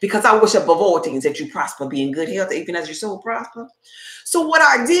could, because I wish above all things that you prosper, be in good health, even as your soul prosper. So what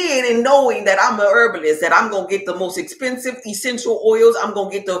I did in knowing that I'm an herbalist, that I'm going to get the most expensive essential oils, I'm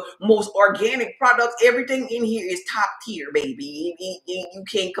going to get the most organic products, everything in here is top tier, baby. You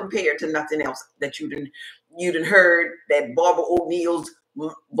can't compare to nothing else that you done heard that Barbara O'Neill's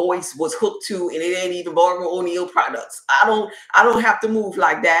voice was hooked to, and it ain't even Barbara O'Neill products. I don't have to move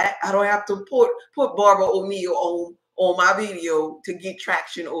like that. I don't have to put Barbara O'Neill on my video to get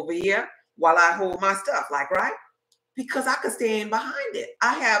traction over here while I hold my stuff, like, right? Because I could stand behind it.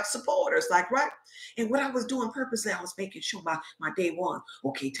 I have supporters, like, right? And what I was doing purposely, I was making sure my day one,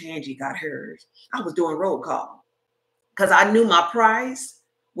 okay, Tangie got hers. I was doing roll call because I knew my price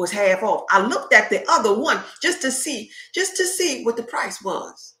was half off. I looked at the other one just to see what the price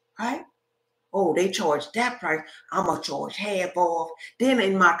was, right? Oh, they charge that price. I'm gonna charge half off. Then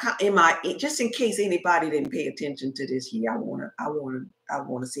in my just in case anybody didn't pay attention to this here, I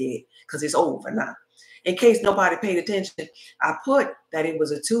wanna say it because it's over now. In case nobody paid attention, I put that it was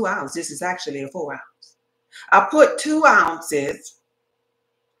a 2 ounce. This is actually a 4 ounce. I put 2 ounces,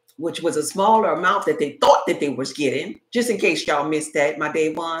 which was a smaller amount that they thought that they was getting, just in case y'all missed that, my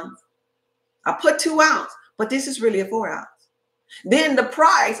day ones. I put 2 ounce, but this is really a 4 ounce. Then the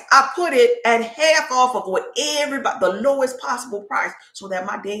price, I put it at half off of what everybody, the lowest possible price, so that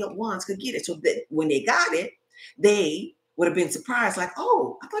my day ones could get it. So that when they got it, they would have been surprised, like,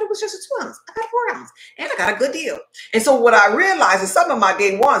 oh, I thought it was just a 2 ounce. I got a 4 ounce, and I got a good deal. And so what I realized is some of my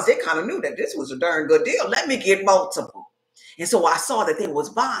day ones, they kind of knew that this was a darn good deal. Let me get multiple. And so I saw that they was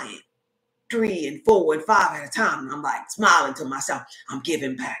buying 3 and 4 and 5 at a time. And I'm like smiling to myself. I'm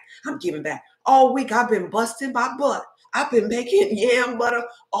giving back. I'm giving back. All week I've been busting my butt. I've been making yam butter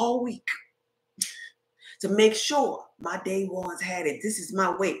all week to make sure my day ones had it. This is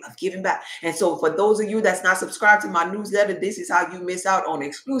my way of giving back. And so for those of you that's not subscribed to my newsletter, this is how you miss out on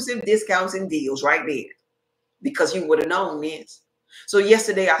exclusive discounts and deals right there, because you would have known this. So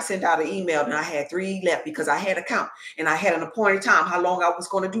yesterday I sent out an email and I had 3 left because I had a count and I had an appointed time how long I was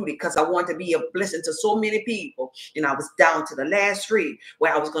going to do it because I wanted to be a blessing to so many people. And I was down to the last 3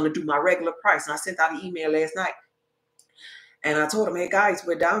 where I was going to do my regular price. And I sent out an email last night and I told them, hey guys,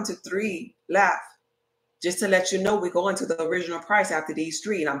 we're down to 3 left. Just to let you know, we're going to the original price after these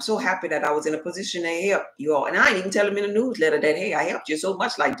 3. And I'm so happy that I was in a position to help you all. And I ain't even tell them in the newsletter that, hey, I helped you so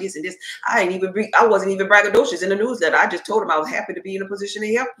much like this and this. I wasn't even braggadocious in the newsletter. I just told them I was happy to be in a position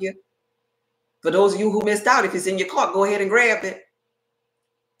to help you. For those of you who missed out, if it's in your cart, go ahead and grab it.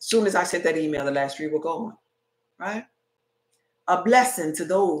 As soon as I sent that email, the last 3 were gone, right? A blessing to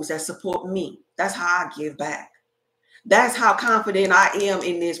those that support me. That's how I give back. That's how confident I am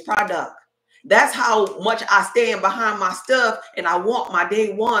in this product. That's how much I stand behind my stuff, and I want my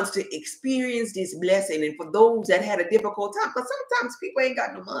day ones to experience this blessing. And for those that had a difficult time, because sometimes people ain't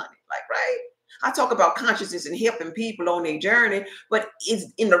got no money, like, right? I talk about consciousness and helping people on their journey, but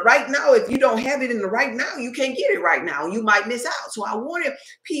it's in the right now. If you don't have it in the right now, you can't get it right now. You might miss out. So I wanted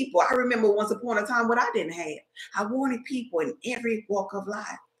people, I remember once upon a time what I didn't have. I wanted people in every walk of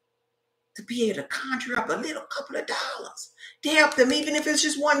life to be able to conjure up a little couple of dollars to help them, even if it's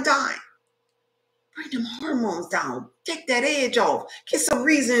just one time. Bring them hormones down. Take that edge off. Get some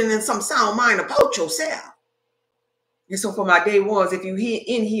reasoning and some sound mind about yourself. And so for my day ones, if you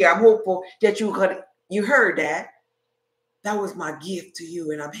in here, I'm hopeful that you heard that. That was my gift to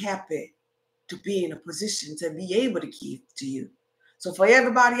you, and I'm happy to be in a position to be able to give to you. So for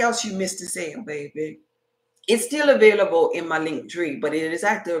everybody else, you missed the sale, baby. It's still available in my link tree, but it is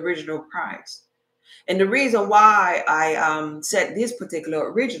at the original price. And the reason why I set this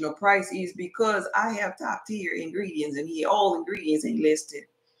particular original price is because I have top tier ingredients in here. All ingredients ain't listed.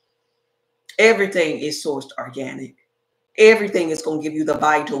 Everything is sourced organic. Everything is going to give you the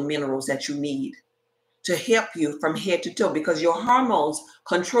vital minerals that you need to help you from head to toe, because your hormones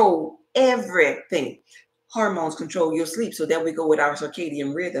control everything. Hormones control your sleep. So there we go with our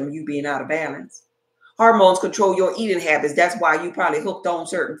circadian rhythm, you being out of balance. Hormones control your eating habits. That's why you probably hooked on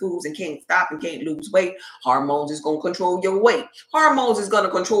certain foods and can't stop and can't lose weight. Hormones is going to control your weight. Hormones is going to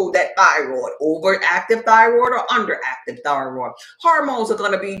control that thyroid, overactive thyroid or underactive thyroid. Hormones are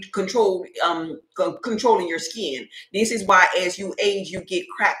going to be controlled, controlling your skin. This is why as you age, you get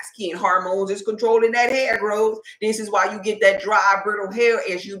cracked skin. Hormones is controlling that hair growth. This is why you get that dry, brittle hair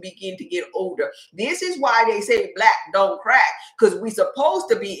as you begin to get older. This is why they say black don't crack, because we're supposed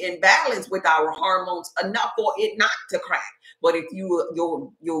to be in balance with our hormones enough for it not to crack. But if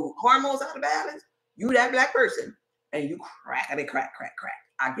your hormones out of balance, you that black person, and you crack.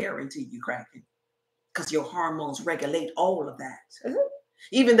 I guarantee you cracking, because your hormones regulate all of that.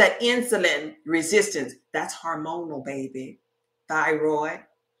 Even that insulin resistance, that's hormonal, baby. Thyroid,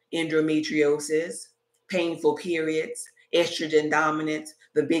 endometriosis, painful periods, estrogen dominance,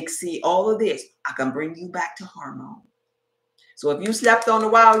 the big C, all of this, I can bring you back to hormone. So if you slept on the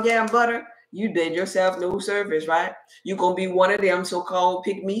wild yam butter, you did yourself no service, right? You're going to be one of them so-called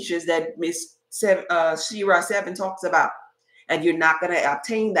pygmishas that Miss Shira 7 talks about. And you're not going to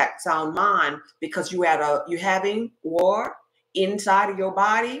obtain that sound mind because you're having war inside of your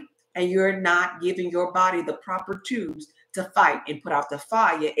body, and you're not giving your body the proper tools to fight and put out the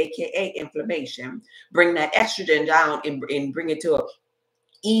fire, aka inflammation. Bring that estrogen down and bring it to a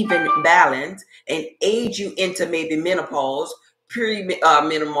even balance, and age you into maybe menopause,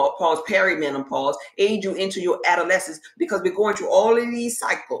 menopause, perimenopause, age you into your adolescence, because we're going through all of these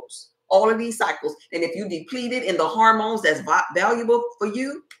cycles. And if you depleted in the hormones that's valuable for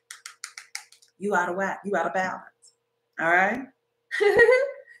you, you out of whack, you out of balance. All right.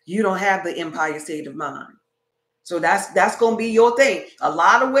 You don't have the empire state of mind. So that's going to be your thing. A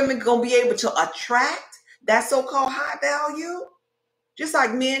lot of women going to be able to attract that so-called high value. Just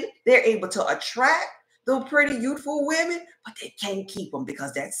like men, they're able to attract the pretty, youthful women, but they can't keep them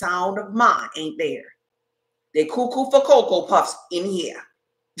because that sound of mind ain't there. They cuckoo for Cocoa Puffs in here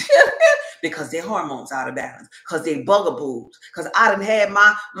because their hormones out of balance, because they bugaboos. Because I done had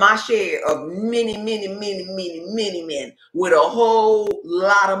my share of many men with a whole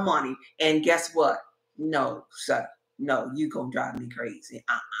lot of money. And guess what? No, sir. No, you gonna drive me crazy.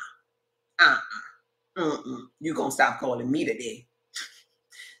 You gonna stop calling me today.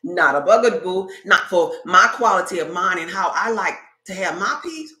 Not a bugaboo, not for my quality of mind and how I like to have my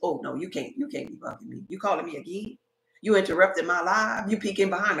peace. Oh no, you can't be bugging me. You calling me again? You interrupted my life. You peeking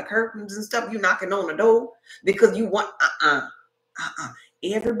behind the curtains and stuff. You knocking on the door because you want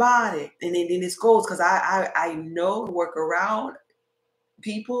everybody. And then this goes because I know to work around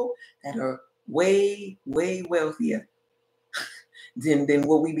people that are way wealthier than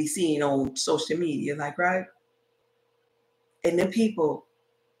what we be seeing on social media. Like, right? And then people,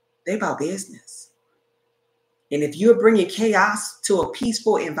 they about business. And if you're bringing chaos to a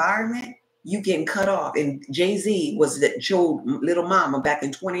peaceful environment, you getting cut off. And Jay-Z was that showed Little Mama back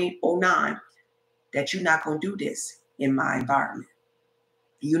in 2009 that you're not going to do this in my environment.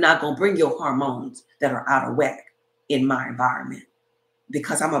 You're not going to bring your hormones that are out of whack in my environment,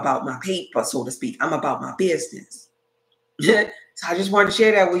 because I'm about my paper, so to speak. I'm about my business. So I just wanted to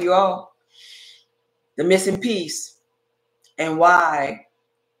share that with you all. The missing piece and why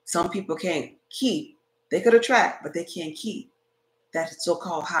some people can't keep. They could attract, but they can't keep that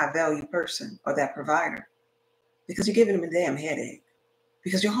so-called high-value person or that provider, because you're giving them a damn headache,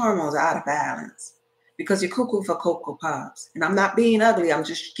 because your hormones are out of balance, because you're cuckoo for Cocoa Pops. And I'm not being ugly. I'm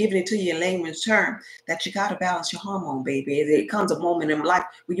just giving it to you in layman's term that you got to balance your hormone, baby. It comes a moment in life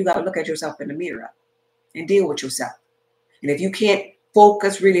where you got to look at yourself in the mirror and deal with yourself. And if you can't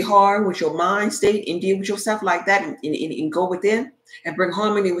focus really hard with your mind state and deal with yourself like that and go within and bring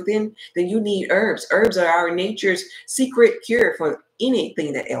harmony within, then you need herbs. Herbs are our nature's secret cure for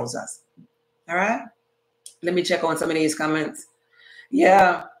anything that ails us. All right? Let me check on some of these comments.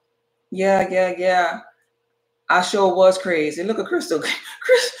 Yeah. I sure was crazy. Look at Crystal.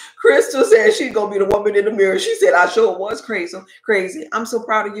 Crystal said she's going to be the woman in the mirror. She said, I sure was crazy. I'm so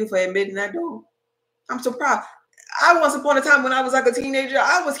proud of you for admitting that, dude. I'm so proud. I once upon a time when I was like a teenager,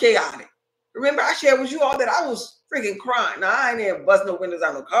 I was chaotic. Remember, I shared with you all that I was freaking crying. Now, I ain't even bust no windows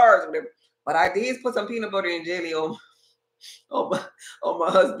on no cars or whatever, but I did put some peanut butter and jelly on my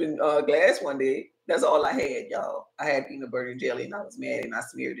husband's glass one day. That's all I had, y'all. I had peanut butter and jelly, and I was mad, and I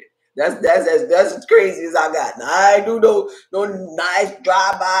smeared it. That's as crazy as I got. Now, I ain't do no nice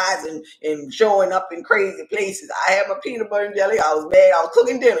drive-bys and showing up in crazy places. I had my peanut butter and jelly. I was mad. I was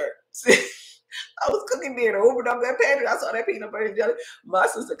cooking dinner. I was cooking dinner, opened up that pantry. I saw that peanut butter and jelly. My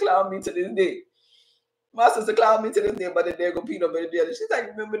sister clowned me to this day. But the there go peanut butter and jelly. She's like,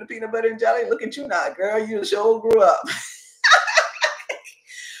 remember the peanut butter and jelly? Look at you now, girl. You sure grew up.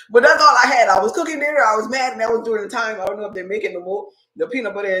 But that's all I had. I was cooking dinner. I was mad, and that was during the time. I don't know if they're making no more. The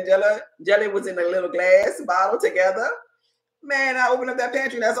peanut butter and jelly was in a little glass bottle together. Man, I opened up that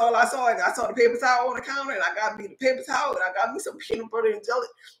pantry, and that's all I saw. And I saw the paper towel on the counter, and I got me the paper towel, and I got me some peanut butter and jelly.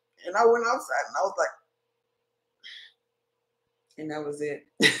 And I went outside, and I was like, and that was it.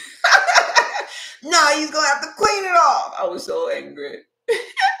 No, he's going to have to clean it off. I was so angry.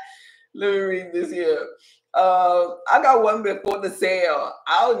 Let me read this here. I got one before the sale.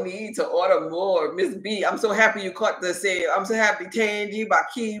 I'll need to order more. Miss B, I'm so happy you caught the sale. I'm so happy Tangy,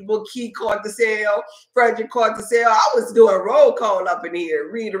 Bakiba, Key caught the sale. Frederick caught the sale. I was doing roll call up in here.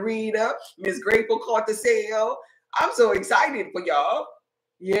 Rita, Miss Grateful caught the sale. I'm so excited for y'all.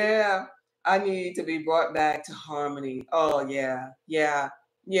 Yeah, I need to be brought back to harmony. Oh, yeah.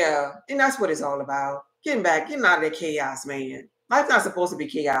 And that's what it's all about. Getting out of that chaos, man. Life's not supposed to be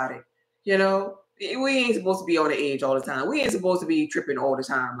chaotic. You know, we ain't supposed to be on the edge all the time. We ain't supposed to be tripping all the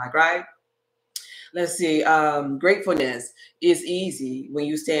time, like, right? Let's see. Gratefulness is easy when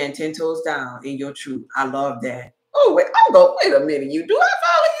you stand 10 toes down in your truth. I love that. Oh, wait a minute. Do I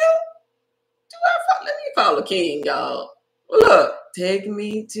follow you? Let me follow King, y'all. Look, take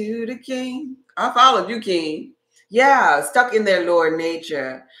me to the King. I followed you, King. Yeah, stuck in their lower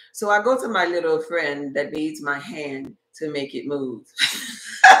nature. So I go to my little friend that needs my hand to make it move.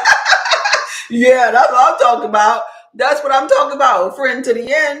 Yeah, that's what I'm talking about. That's what I'm talking about. Friend to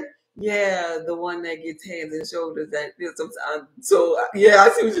the end. Yeah, the one that gets hands and shoulders that feels sometimes. So yeah, I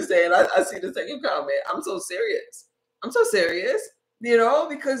see what you're saying. I see the second comment. I'm so serious. You know,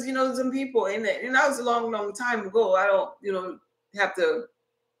 because some people and that was a long time ago. I don't have to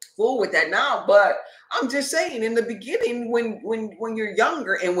fool with that now, but I'm just saying in the beginning when you're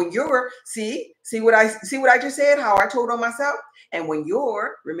younger and when you're see what I just said, how I told on myself. And when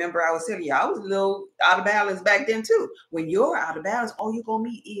remember I was telling you I was a little out of balance back then too. When you're out of balance, all you're gonna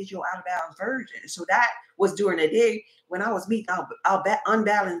meet is your out of balance version. So that was during the day when I was meeting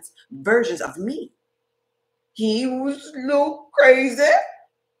unbalanced versions of me. He was a little crazy.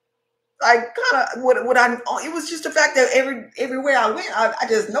 Like kind of it was just the fact that everywhere I went, I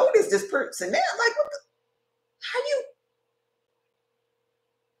just noticed this person. Now I'm like, how you?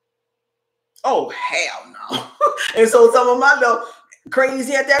 Oh, hell no. And so some of my little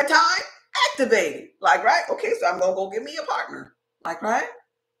crazy at that time activated. Like, right? Okay, so I'm going to go get me a partner. Like, right?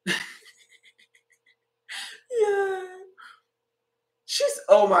 Yeah.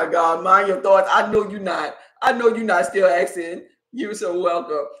 Oh my God, mind your thoughts. I know you're not still asking. You're so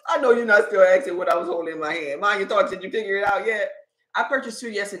welcome. I know you're not still asking what I was holding in my hand. Mind your thoughts. Did you figure it out yet? I purchased 2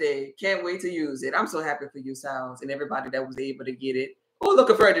 yesterday. Can't wait to use it. I'm so happy for you, Sal's, and everybody that was able to get it Oh, look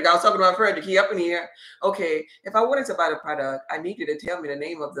at Frederick. I was talking about Frederick. He up in here. Okay. If I wanted to buy the product, I need you to tell me the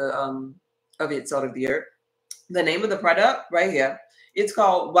name of the of it, sort of dear. The name of the product right here. It's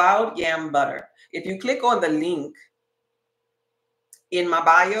called Wild Yam Butter. If you click on the link in my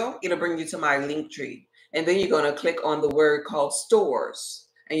bio, it'll bring you to my link tree. And then you're going to click on the word called stores.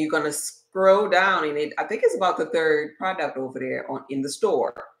 And you're going to scroll down in it. I think it's about the third product over there in the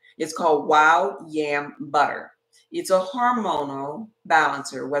store. It's called Wild Yam Butter. It's a hormonal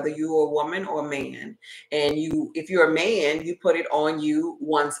balancer, whether you're a woman or a man. And if you're a man, you put it on you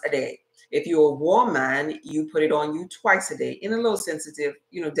once a day. If you're a woman, you put it on you twice a day in a little sensitive,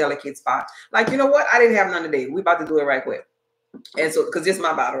 delicate spot. Like, you know what? I didn't have none today. We're about to do it right quick. And so, because this is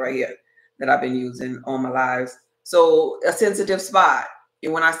my bottle right here that I've been using on my lives. So a sensitive spot.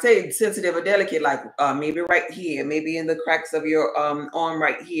 And when I say sensitive or delicate, like maybe right here, maybe in the cracks of your arm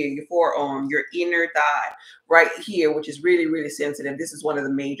right here, your forearm, your inner thigh right here, which is really, really sensitive. This is one of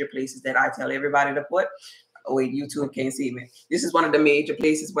the major places that I tell everybody to put. Oh, wait, YouTube can't see me. This is one of the major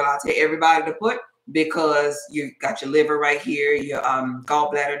places where I tell everybody to put, because you got your liver right here, your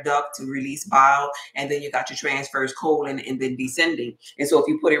gallbladder duct to release bile, and then you got your transverse colon and then descending. And so if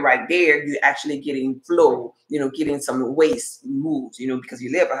you put it right there, you're actually getting flow, getting some waste moves, because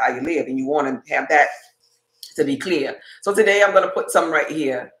you live how you live, and you want to have that to be clear. So today I'm going to put some right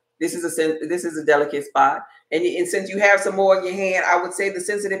here. This is a delicate spot. And since you have some more in your hand, I would say the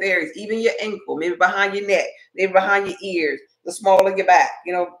sensitive areas, even your ankle, maybe behind your neck, maybe behind your ears, the small of your back,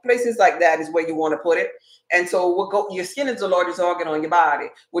 places like that is where you want to put it. And so your skin is the largest organ on your body.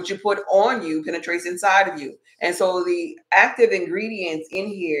 What you put on you penetrates inside of you. And so the active ingredients in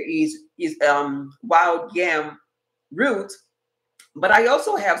here is wild yam root. But I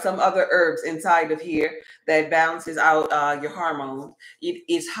also have some other herbs inside of here that balances out your hormones. It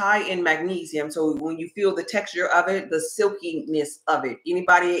is high in magnesium. So when you feel the texture of it, the silkiness of it,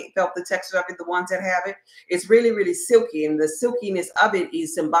 anybody felt the texture of it, the ones that have it? It's really, really silky. And the silkiness of it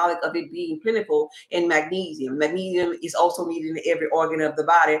is symbolic of it being plentiful in magnesium. Magnesium is also needed in every organ of the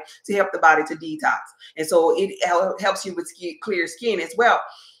body to help the body to detox. And so it helps you with clear skin as well.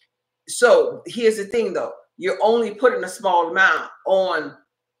 So here's the thing, though. You're only putting a small amount on,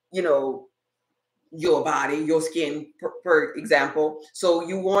 your body, your skin, for example. So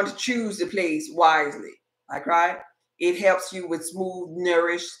you want to choose the place wisely, right? It helps you with smooth,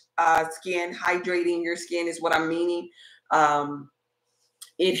 nourished skin, hydrating your skin is what I'm meaning.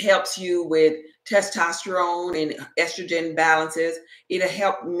 It helps you with testosterone and estrogen balances. It'll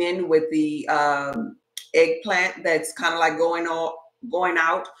help men with the eggplant that's kind of like going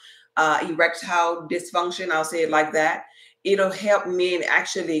out. Erectile dysfunction, I'll say it like that. It'll help men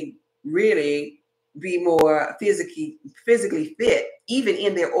actually really be more physically fit, even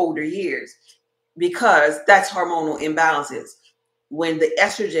in their older years, because that's hormonal imbalances. When the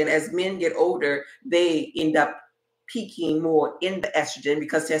estrogen, as men get older, they end up peaking more in the estrogen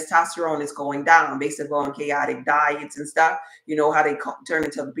because testosterone is going down based on chaotic diets and stuff. You know how they turn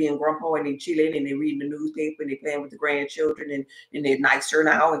into being grandpa and they chilling and they reading the newspaper and they playing with the grandchildren and they're nicer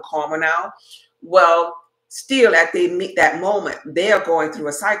now and calmer now. Well, still at that moment, they are going through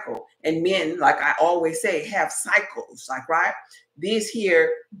a cycle. And men, like I always say, have cycles, right? This here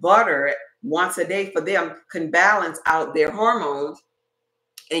butter once a day for them can balance out their hormones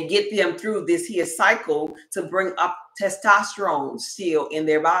and get them through this here cycle to bring up testosterone still in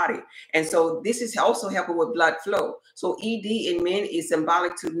their body. And so this is also helping with blood flow. So ED in men is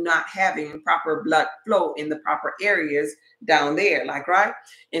symbolic to not having proper blood flow in the proper areas down there, right?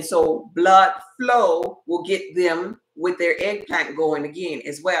 And so blood flow will get them with their eggplant going again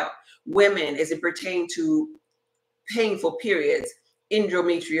as well. Women, as it pertains to painful periods,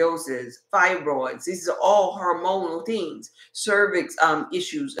 endometriosis, fibroids, these are all hormonal things, cervix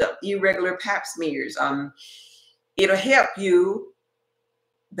issues, irregular pap smears. It'll help you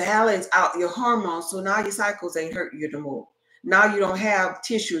balance out your hormones, so now your cycles ain't hurting you no more. Now you don't have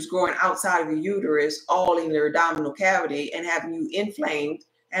tissues growing outside of your uterus, all in your abdominal cavity, and having you inflamed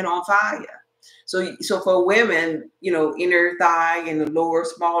and on fire. So for women, inner thigh and the lower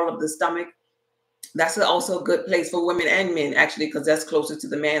small of the stomach, that's also a good place for women and men, actually, because that's closer to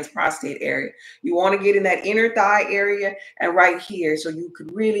the man's prostate area. You want to get in that inner thigh area and right here so you could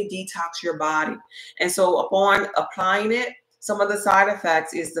really detox your body. And so upon applying it, some of the side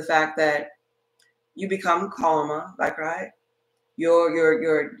effects is the fact that you become calmer, right? Your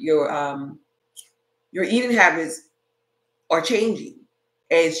eating habits are changing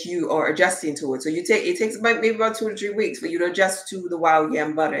as you are adjusting to it. So it takes maybe about 2 to 3 weeks for you to adjust to the wild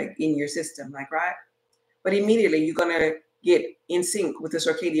yam butter in your system, right? But immediately you're going to get in sync with the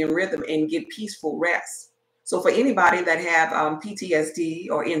circadian rhythm and get peaceful rest. So for anybody that have PTSD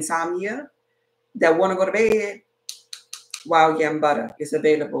or insomnia that want to go to bed, Wild Yam Butter is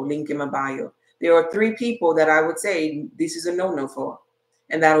available. Link in my bio. There are 3 people that I would say this is a no-no for.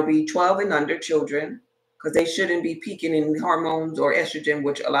 And that'll be 12 and under children, because they shouldn't be peaking in hormones or estrogen,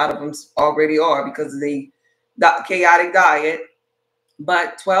 which a lot of them already are because of the chaotic diet.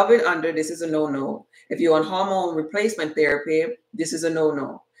 But 12 and under, this is a no-no. If you're on hormone replacement therapy, this is a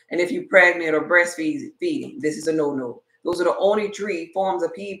no-no. And if you're pregnant or breastfeeding, this is a no-no. Those are the only 3 forms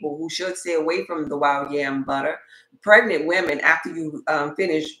of people who should stay away from the wild yam butter. Pregnant women, after you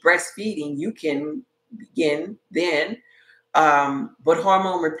finish breastfeeding, you can begin then. But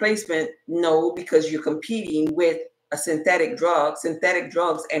hormone replacement, no, because you're competing with a synthetic drug. Synthetic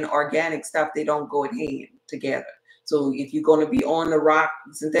drugs and organic stuff, they don't go in hand together. So if you're going to be on the rock,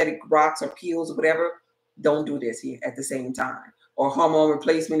 synthetic rocks or pills or whatever, don't do this here at the same time. Or hormone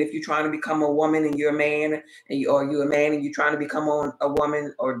replacement, if you're trying to become a woman and you're a man, or you're a man and you're trying to become a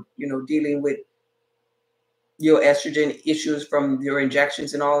woman, or dealing with your estrogen issues from your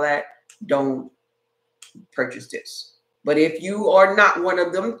injections and all that, don't purchase this. But if you are not one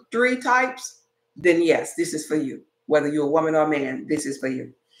of them 3 types, then yes, this is for you. Whether you're a woman or a man, this is for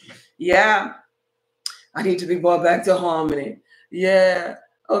you. Yeah. I need to be brought back to harmony. Yeah.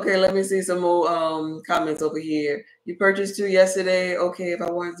 Okay, let me see some more comments over here. You purchased 2 yesterday. Okay, if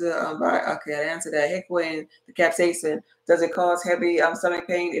I wanted to buy, okay, I answered that. Heighten, the capsaicin, does it cause heavy stomach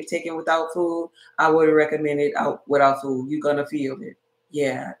pain if taken without food? I would recommend it without food. You're gonna feel it.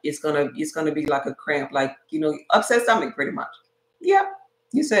 Yeah, it's gonna be like a cramp, like upset stomach, pretty much. Yeah,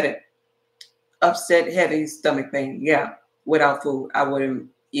 you said it. Upset, heavy stomach pain. Yeah, without food, I wouldn't.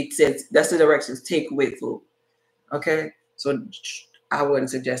 It says that's the directions. Take with food. Okay, so I wouldn't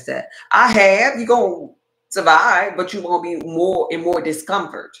suggest that. You're gonna survive, but you won't be in more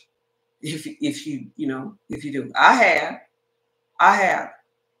discomfort if you do. I have,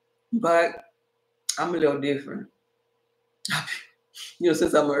 but I'm a little different.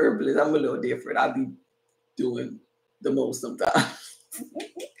 Since I'm a herbalist, I'm a little different. I be doing the most sometimes.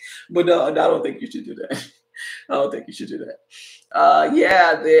 But no, I don't think you should do that. I don't think you should do that.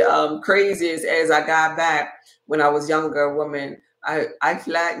 Yeah, the craziest as I got back when I was younger woman, I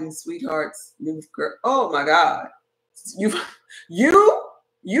flattened sweetheart's new girl. Oh my God. You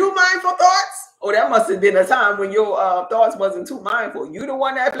mindful thoughts? Oh, that must have been a time when your thoughts wasn't too mindful. You the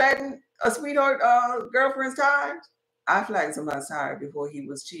one that flattened a sweetheart girlfriend's tires? I flattened somebody's tire before he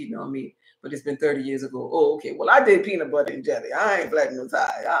was cheating on me, but it's been 30 years ago. Oh, okay. Well, I did peanut butter and jelly. I ain't flattening no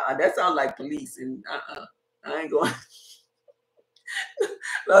tire. That sounds like police, and I ain't going.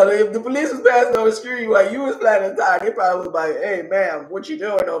 Now, if the police was passing on the street while you was flattening a tire, they probably was like, "Hey, ma'am, what you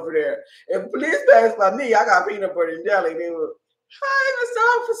doing over there?" If the police passed by me, I got peanut butter and jelly. They were, "Hi, Mr.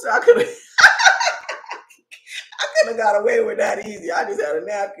 Officer." I could have got away with that easy. I just had a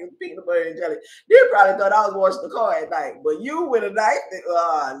napkin, peanut butter and jelly. They probably thought I was washing the car at night. But you with a knife,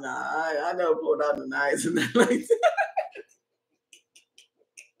 I never pulled out the knives and nothing like that.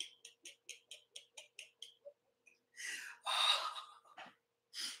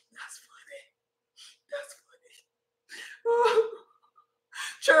 That's funny. Oh.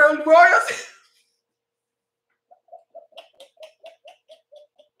 Charles Royals.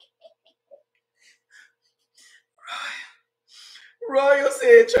 Royal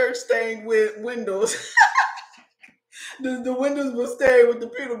said church stained with windows. the windows will stay with the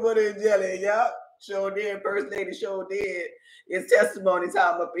peanut butter and jelly. Yup. Sure did. First lady sure did. It's testimony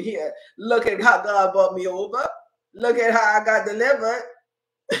time up in here. Look at how God brought me over. Look at how I got delivered.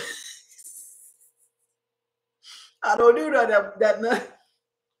 I don't do that.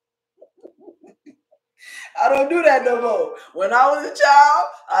 I don't do that no more. When I was a child,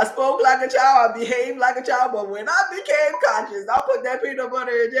 I spoke like a child. I behaved like a child. But when I became conscious, I put that peanut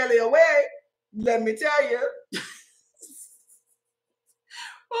butter and jelly away. Let me tell you.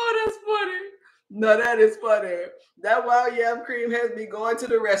 Oh, that's funny. No, that is funny. That wild yam cream has me going to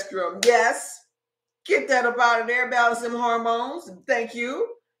the restroom. Yes. Get that up out of there. Balance them hormones. Thank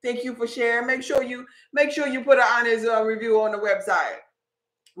you. Thank you for sharing. Make sure you put an honest review on the website.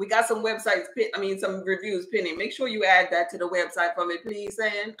 We got some websites, some reviews pending. Make sure you add that to the website for me, please,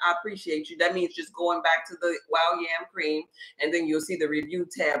 Sam. I appreciate you. That means just going back to the wild yam cream, and then you'll see the review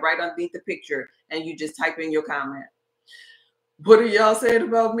tab right underneath the picture, and you just type in your comment. What are y'all saying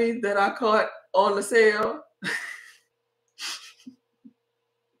about me that I caught on the sale?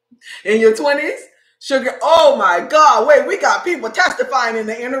 In your 20s? Sugar. Oh my God. Wait, we got people testifying in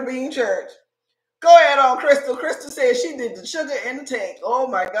the Intervene Church. Go ahead on, Crystal. Crystal said she did the sugar in the tank. Oh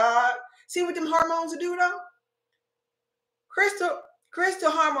my God. See what them hormones do though?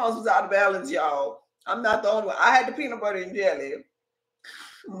 Crystal hormones was out of balance, y'all. I'm not the only one. I had the peanut butter and jelly.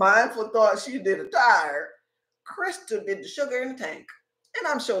 Mindful thought she did a tire. Crystal did the sugar in the tank. And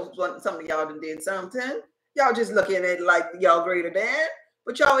I'm sure some of y'all done did something. Y'all just looking at it like y'all greater than.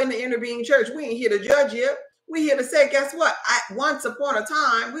 But y'all in the intervening church, we ain't here to judge you. We here to say, guess what? Once upon a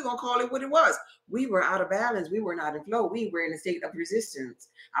time, we're going to call it what it was. We were out of balance. We were not in flow. We were in a state of resistance.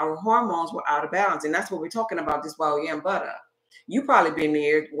 Our hormones were out of balance. And that's what we're talking about, this wild yam butter. You probably been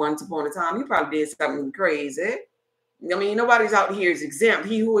there once upon a time. You probably did something crazy. I mean, nobody's out here is exempt.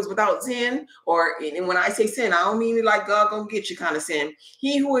 He who is without sin, and when I say sin, I don't mean it like God gonna get you kind of sin.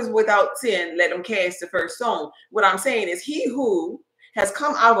 He who is without sin, let him cast the first stone. What I'm saying is, he who has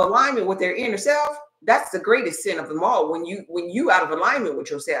come out of alignment with their inner self, that's the greatest sin of them all. When you out of alignment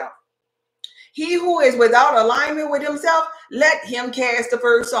with yourself. He who is without alignment with himself, let him cast the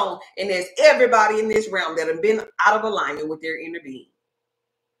first stone. And there's everybody in this realm that have been out of alignment with their inner being.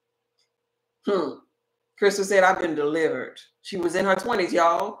 Crystal said, I've been delivered. She was in her 20s,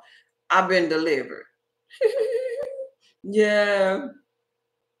 y'all. I've been delivered. Yeah.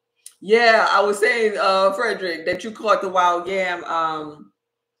 Yeah, I was saying, Frederick, that you caught the wild yam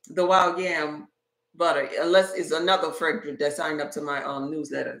butter. Unless it's another Frederick that signed up to my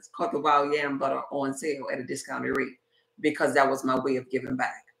newsletter. It's called the wild yam butter on sale at a discounted rate because that was my way of giving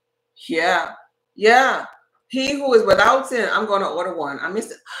back. Yeah. Yeah. He who is without sin, I'm going to order one. I missed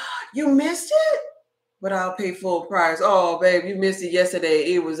it. You missed it? But I'll pay full price. Oh, babe, you missed it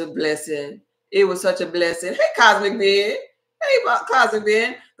yesterday. It was a blessing. It was such a blessing. Hey, Cosmic Ben. Hey, Cosmic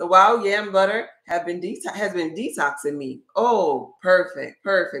Ben. The wild yam butter has been detoxing me. Oh, perfect,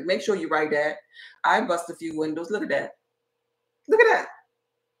 perfect. Make sure you write that. I bust a few windows. Look at that. Look at that.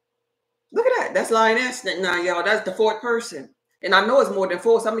 Look at that. That's Lioness now, y'all. That's the fourth person. And I know it's more than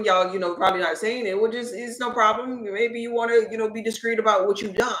four. Some of y'all, probably not saying it. Well, it's no problem. Maybe you want to, be discreet about what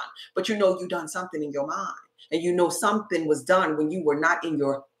you've done. But you've done something in your mind. And something was done when you were not in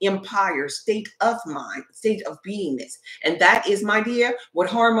your empire state of mind, state of beingness. And that is, my dear, what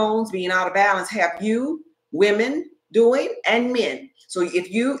hormones being out of balance have you, women, doing, and men. So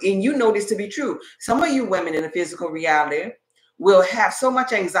if you know this to be true, some of you women in the physical reality will have so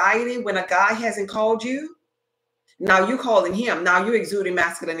much anxiety when a guy hasn't called you. Now you calling him. Now you're exuding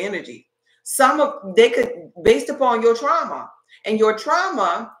masculine energy. They could, based upon your trauma, and your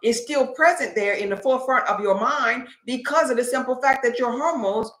trauma is still present there in the forefront of your mind because of the simple fact that your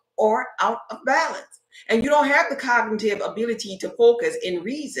hormones are out of balance. And you don't have the cognitive ability to focus and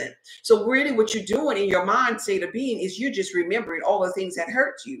reason. So really what you're doing in your mind state of being is you're just remembering all the things that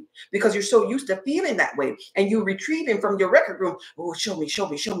hurt you because you're so used to feeling that way. And you're retrieving from your record room. Oh, show me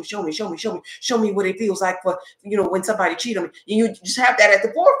what it feels like for, when somebody cheat on me. And you just have that at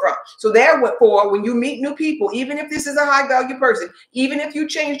the forefront. So therefore, when you meet new people, even if this is a high value person, even if you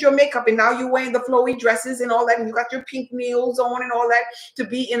changed your makeup and now you're wearing the flowy dresses and all that, and you got your pink nails on and all that to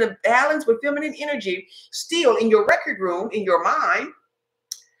be in a balance with feminine energy, still in your record room, in your mind,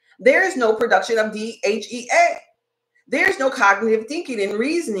 there is no production of DHEA. There's no cognitive thinking and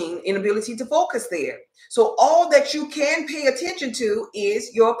reasoning and ability to focus there. So all that you can pay attention to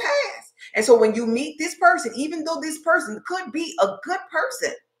is your past. And so when you meet this person, even though this person could be a good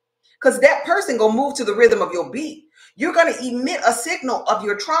person, because that person gonna move to the rhythm of your beat, you're gonna emit a signal of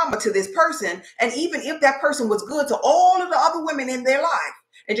your trauma to this person. And even if that person was good to all of the other women in their life,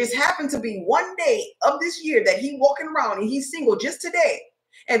 and just happened to be one day of this year that he walking around and he's single just today,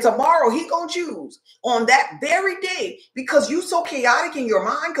 and tomorrow he gonna choose on that very day, because you so chaotic in your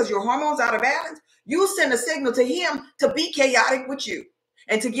mind because your hormones out of balance, you send a signal to him to be chaotic with you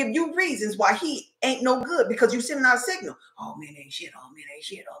and to give you reasons why he ain't no good, because you sending out a signal. Oh man, ain't shit. Oh man, ain't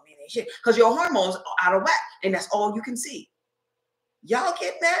shit. Oh man, ain't shit. Because your hormones are out of whack, and that's all you can see. Y'all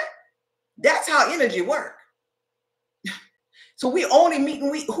get that? That's how energy works. So we only meet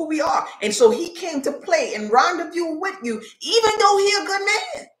who we are. And so he came to play and rendezvous with you, even though he a good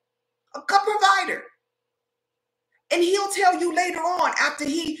man, a good provider. And he'll tell you later on, after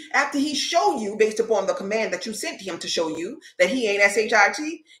he show you, based upon the command that you sent him to show you, that he ain't SHIT,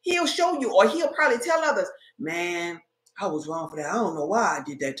 he'll show you, or he'll probably tell others, man, I was wrong for that. I don't know why I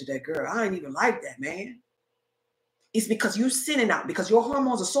did that to that girl. I ain't even like that, man. It's because you sending out, because your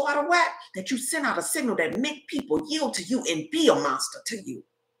hormones are so out of whack that you send out a signal that make people yield to you and be a monster to you.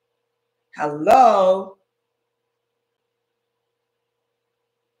 Hello?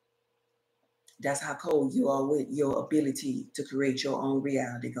 That's how cold you are with your ability to create your own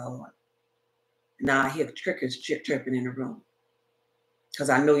reality, God. Now I hear the crickets chirping in the room. Because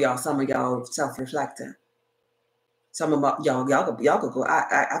I know some of y'all self-reflecting. Some of y'all could go.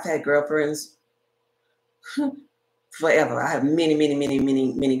 I've had girlfriends forever. I have many, many, many,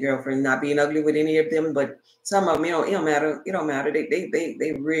 many, many girlfriends. Not being ugly with any of them, but some of them, it don't matter. It don't matter. They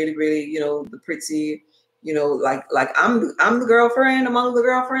really, really, the pretty, like I'm the girlfriend among the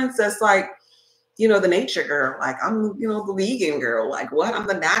girlfriends. That's like, the nature girl. Like I'm, the vegan girl. Like what? I'm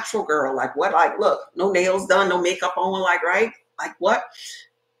the natural girl. Like what? Like look, no nails done, no makeup on. Like right? Like what?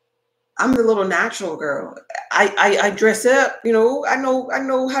 I'm the little natural girl. I dress up, I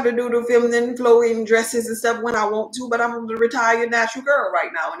know how to do the feminine flowing dresses and stuff when I want to, but I'm the retired natural girl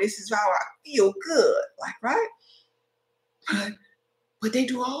right now, and this is how I feel good, like right. But they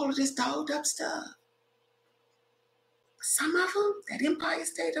do all of this dolled up stuff. Some of them, that Empire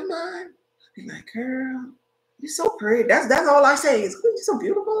State of Mind, be like, girl, you're so pretty. That's all I say is, you're so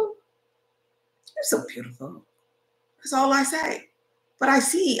beautiful. You're so beautiful. That's all I say. But I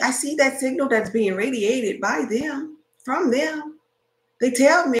see that signal that's being radiated by them, from them. They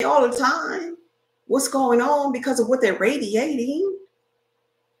tell me all the time what's going on because of what they're radiating.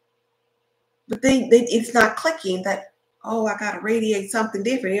 But it's not clicking that, oh, I gotta radiate something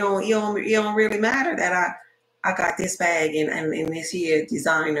different. It don't really matter that I got this bag and this here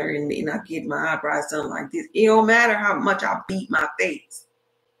designer and I get my eyebrows done like this. It don't matter how much I beat my face.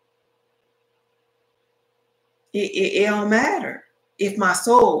 It don't matter. If my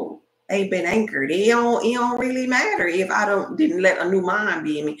soul ain't been anchored, it don't really matter if I didn't let a new mind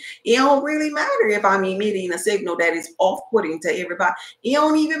be in me. It don't really matter if I'm emitting a signal that is off-putting to everybody. It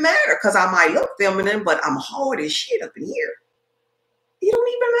don't even matter because I might look feminine, but I'm hard as shit up in here. It don't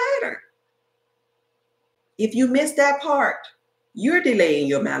even matter. If you miss that part, you're delaying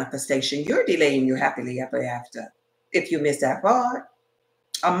your manifestation. You're delaying your happily ever after. If you miss that part,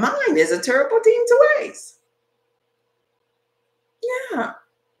 a mind is a terrible thing to waste. Yeah.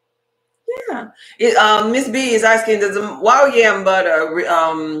 Yeah. Miss B is asking, does the wild yam butter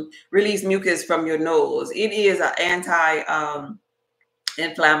release mucus from your nose? It is an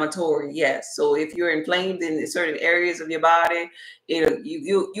anti-inflammatory, yes. So if you're inflamed in certain areas of your body,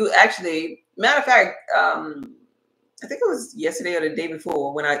 you actually, matter of fact, I think it was yesterday or the day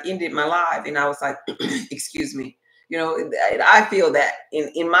before when I ended my live and I was like, excuse me, I feel that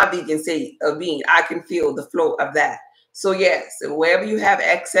in my vegan state of being, I can feel the flow of that. So yes, wherever you have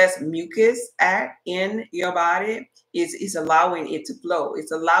excess mucus at in your body, is allowing it to flow.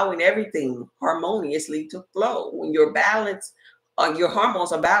 It's allowing everything harmoniously to flow. When you're balanced, your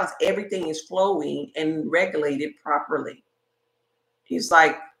hormones are balanced, everything is flowing and regulated properly. It's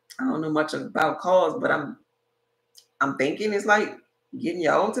like, I don't know much about cars, but I'm thinking it's like getting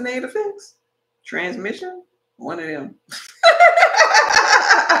your alternator fixed, transmission, one of them.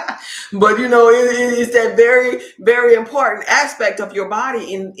 But it's that very, very important aspect of your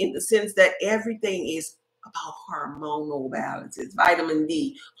body in the sense that everything is about hormonal balances. Vitamin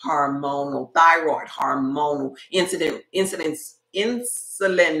D, hormonal, thyroid, hormonal, insulin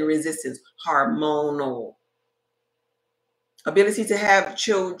resistance, hormonal. Ability to have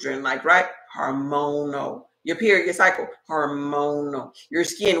children, like right, hormonal. Your period, your cycle, hormonal. Your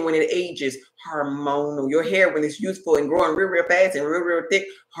skin when it ages, hormonal. Your hair when it's youthful and growing real, real fast and real, real thick,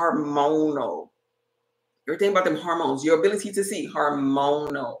 hormonal. Everything about them hormones. Your ability to see,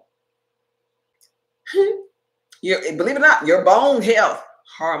 hormonal. Believe it or not, your bone health,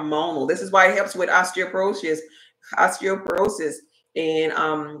 hormonal. This is why it helps with osteoporosis,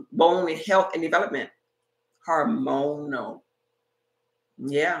 and bone health and development, hormonal.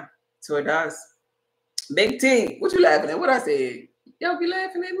 Yeah, so it does. Big T, what you laughing at? What I said? Y'all be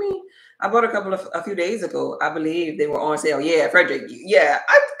laughing at me? I bought a few days ago. I believe they were on sale. Yeah, Frederick. Yeah,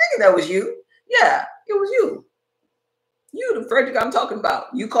 I think that was you. Yeah, it was you. You, the Frederick I'm talking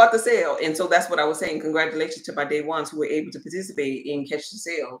about. You caught the sale. And so that's what I was saying. Congratulations to my day ones who were able to participate in Catch the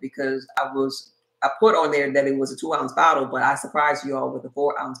Sale, because I put on there that it was a 2-ounce bottle, but I surprised you all with a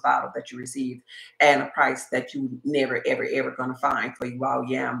 4-ounce bottle that you received and a price that you never, ever, ever going to find for wild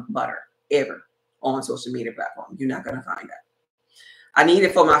yam butter ever on social media platform. You're not going to find that. I need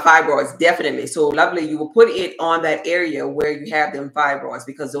it for my fibroids, definitely. So lovely, you will put it on that area where you have them fibroids,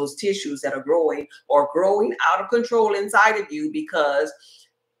 because those tissues that are growing out of control inside of you because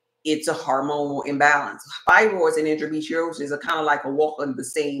it's a hormonal imbalance. Fibroids and endometriosis are kind of like a walk in the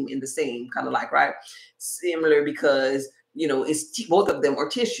same kind of like, right? Similar, because, it's both of them are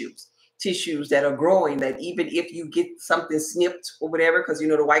tissues that are growing, that even if you get something snipped or whatever, because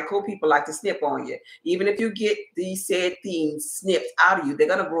the white coat people like to snip on you, even if you get these said things snipped out of you, they're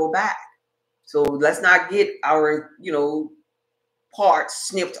going to grow back. So let's not get our parts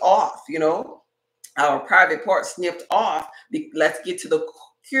snipped off, our private parts snipped off. Let's get to the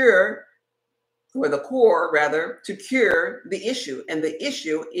cure or the core rather, to cure the issue. And the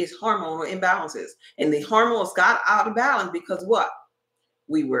issue is hormonal imbalances. And the hormones got out of balance because what?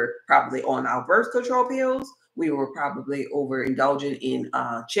 We were probably on our birth control pills. We were probably overindulging in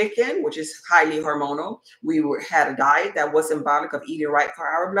chicken, which is highly hormonal. Had a diet that was symbolic of eating right for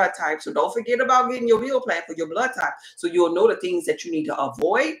our blood type. So don't forget about getting your meal plan for your blood type. So you'll know the things that you need to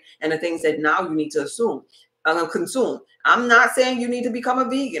avoid and the things that now you need to consume. I'm not saying you need to become a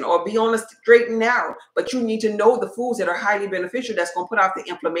vegan or be on a straight and narrow, but you need to know the foods that are highly beneficial that's going to put out the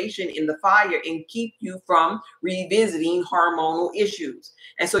inflammation in the fire and keep you from revisiting hormonal issues.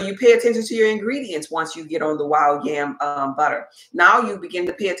 And so you pay attention to your ingredients once you get on the wild yam butter. Now you begin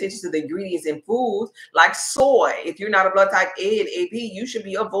to pay attention to the ingredients in foods like soy. If you're not a blood type A and AB, you should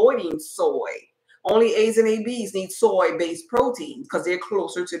be avoiding soy. Only A's and ABs need soy-based protein because they're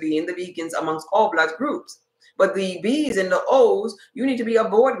closer to being the vegans amongst all blood groups. But the B's and the O's, you need to be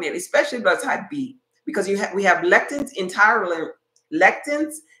avoiding it, especially blood type B, because we have lectins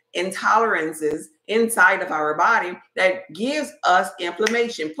intolerances inside of our body that gives us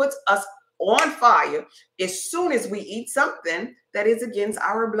inflammation, puts us on fire as soon as we eat something that is against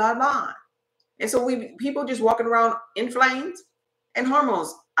our bloodline. And so people just walking around inflamed and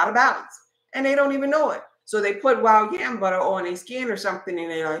hormones out of balance, and they don't even know it. So they put wild yam butter on their skin or something, and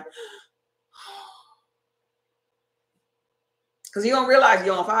they're like, because you don't realize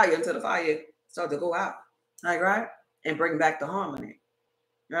you're on fire until the fire starts to go out, like, right? And bring back the harmony,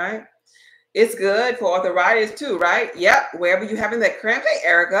 right? It's good for arthritis too, right? Yep. Wherever you're having that cramp, hey,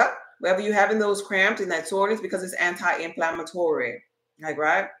 Erica, wherever you're having those cramps and that soreness, because it's anti-inflammatory, like,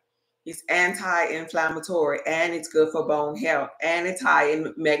 right? It's anti-inflammatory, and it's good for bone health, and it's high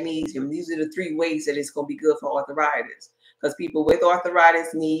in magnesium. These are the 3 ways that it's going to be good for arthritis, because people with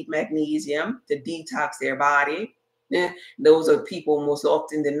arthritis need magnesium to detox their body. Those are people most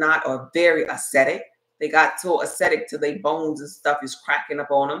often than not are very ascetic. They got so ascetic to their bones and stuff is cracking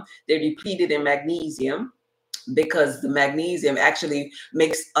up on them. They're depleted in magnesium because the magnesium actually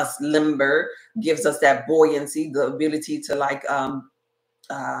makes us limber, gives us that buoyancy, the ability to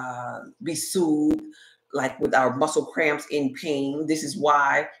be soothed, like with our muscle cramps in pain. This is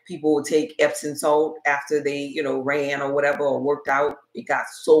why people will take Epsom salt after they, ran or whatever or worked out. It got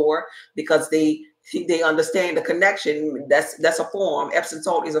sore because they understand the connection. That's a form. Epsom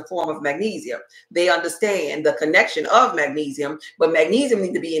salt is a form of magnesium. They understand the connection of magnesium, but magnesium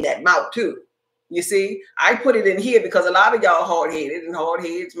needs to be in that mouth too. You see, I put it in here because a lot of y'all hard-headed, and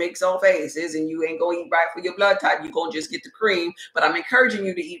hard-heads make soft faces, and you ain't going to eat right for your blood type. You're going to just get the cream, but I'm encouraging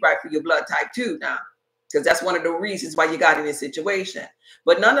you to eat right for your blood type too now, because that's one of the reasons why you got in this situation.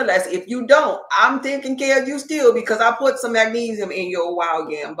 But nonetheless, if you don't, I'm taking care of you still, because I put some magnesium in your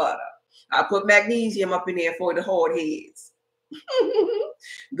wild yam butter. I put magnesium up in there for the hard heads.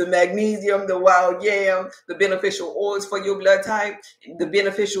 The magnesium, the wild yam, the beneficial oils for your blood type, the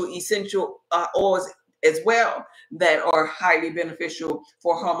beneficial essential oils as well that are highly beneficial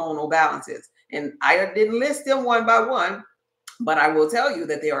for hormonal balances. And I didn't list them one by one, but I will tell you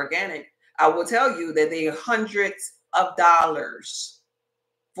that they're organic. I will tell you that they are hundreds of dollars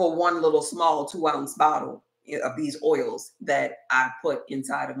for one little small 2-ounce bottle of these oils that I put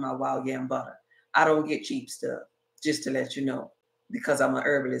inside of my wild yam butter. I don't get cheap stuff, just to let you know, because I'm an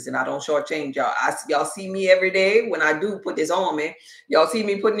herbalist and I don't shortchange y'all. Y'all see me every day when I do put this on me. Y'all see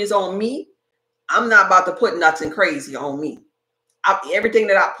me putting this on me. I'm not about to put nothing crazy on me. Everything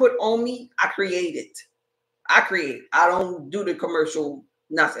that I put on me, I create it. I don't do the commercial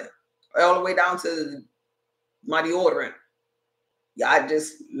nothing. All the way down to my deodorant. Yeah,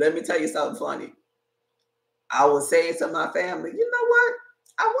 let me tell you something funny. I was saying to my family, you know what?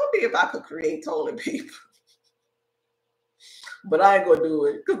 I wonder if I could create toilet paper. But I ain't going to do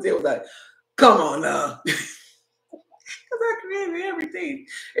it because they was like, come on now. Because I created everything,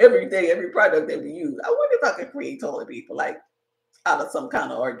 every product that we use. I wonder if I could create toilet paper, like out of some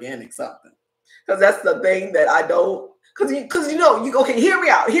kind of organic something. Because that's the thing that I don't. Because okay, hear me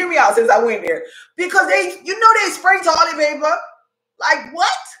out since I went there. Because they spray toilet paper. Like what?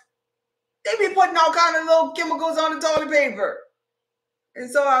 They be putting all kind of little chemicals on the toilet paper. And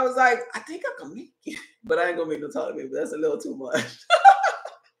so I was like, I think I can make it. But I ain't going to make no toilet paper. That's a little too much.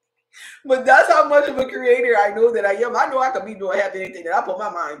 But that's how much of a creator I know that I am. I know I could be doing half anything that I put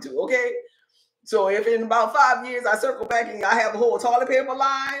my mind to, okay? So if in about 5 years I circle back and I have a whole toilet paper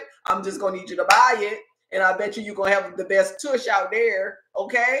line, I'm just going to need you to buy it. And I bet you're going to have the best tush out there,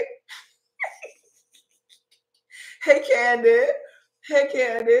 okay? Hey,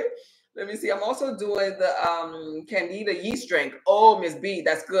 Candy. Let me see. I'm also doing the Candida yeast drink. Oh, Miss B,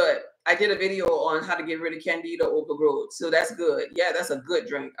 that's good. I did a video on how to get rid of Candida overgrowth. So that's good. Yeah, that's a good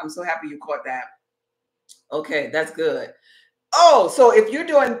drink. I'm so happy you caught that. Okay, that's good. Oh, so if you're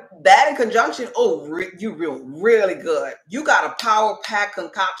doing that in conjunction, you really good. You got a power pack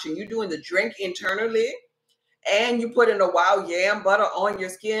concoction. You're doing the drink internally, and you put in a wild yam butter on your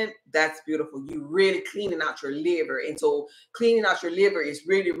skin. That's beautiful. You really cleaning out your liver. And so cleaning out your liver is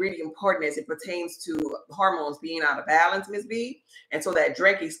really, really important as it pertains to hormones being out of balance, Miss B. And so that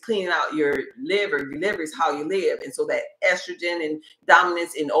drink is cleaning out your liver. Your liver is how you live. And so that estrogen and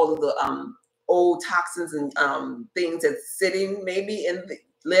dominance and all of the old toxins and things that's sitting maybe in the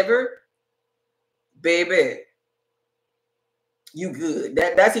liver, baby, you good.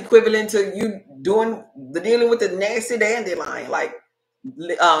 That's equivalent to you doing the dealing with the nasty dandelion, like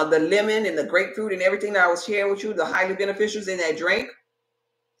the lemon and the grapefruit and everything that I was sharing with you, the highly beneficials in that drink.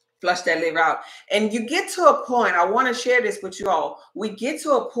 Flush that liver out. And you get to a point, I want to share this with you all. We get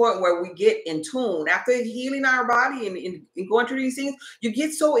to a point where we get in tune after healing our body and going through these things. You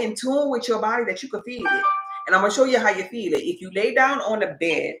get so in tune with your body that you can feel it. And I'm going to show you how you feel it. If you lay down on the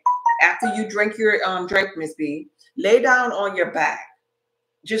bed after you drink your drink, Miss B, lay down on your back.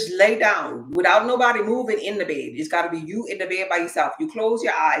 Just lay down without nobody moving in the bed. It's got to be you in the bed by yourself. You close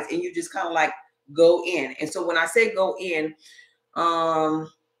your eyes and you just kind of like go in. And so when I say go in, I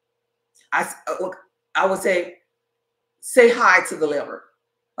would say hi to the liver.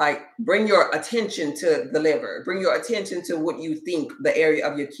 Like bring your attention to the liver. Bring your attention to what you think the area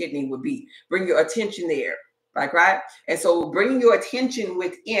of your kidney would be. Bring your attention there. Like, right? And so bringing your attention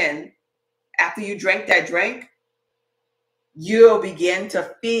within after you drank that drink, you'll begin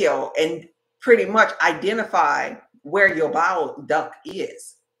to feel and pretty much identify where your bowel duct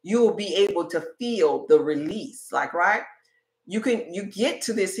is. You'll be able to feel the release. Like, right? You get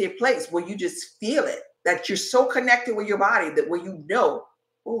to this here place where you just feel it, that you're so connected with your body that where you know,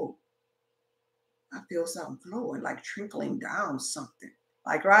 oh, I feel something flowing, like trickling down something,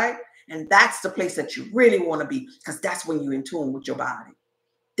 like, right? And that's the place that you really want to be, because that's when you're in tune with your body.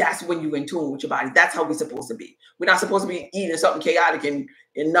 That's when you're in tune with your body. That's how we're supposed to be. We're not supposed to be eating something chaotic and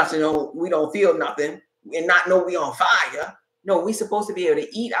nothing, we don't feel nothing and not know we on fire. No, we're supposed to be able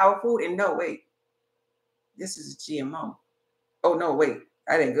to eat our food and know, wait, this is a GMO. Oh no, wait,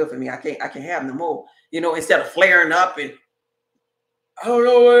 that ain't good for me. I can't have no more. Instead of flaring up and I don't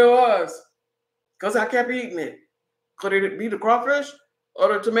know what it was. Because I kept eating it. Could it be the crawfish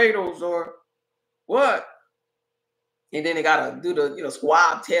or the tomatoes or what? And then they gotta do the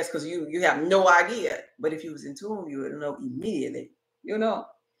swab test because you have no idea. But if you was in tune, you would know immediately.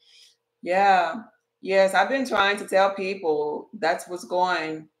 Yeah. Yes, I've been trying to tell people that's what's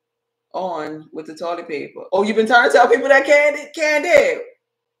going on with the toilet paper. Oh, you've been trying to tell people that candy.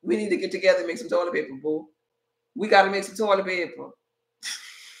 We need to get together and make some toilet paper, boo. We got to make some toilet paper.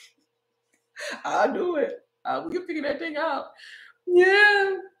 I'll do it. We can figure that thing out.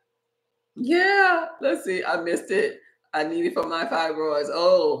 Yeah. Let's see. I missed it. I need it for my fibroids.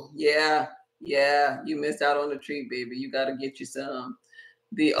 Oh, yeah. You missed out on the treat, baby. You got to get you some.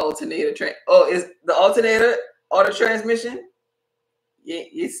 The alternator train. Oh, is the alternator or the transmission? Yeah,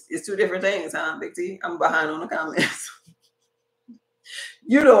 it's two different things, huh, Big T? I'm behind on the comments.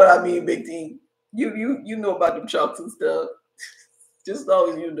 You know what I mean, Big T. You know about them chalks and stuff. Just as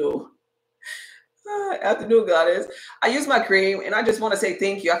long as you know. Afternoon, goddess. I use my cream, and I just want to say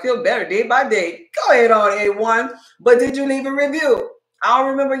thank you. I feel better day by day. Go ahead on A1. But did you leave a review? I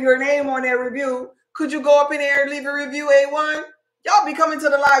don't remember your name on that review. Could you go up in there and leave a review, A1? Y'all be coming to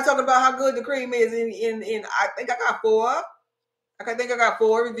the live talking about how good the cream is. In I think I got 4. I think I got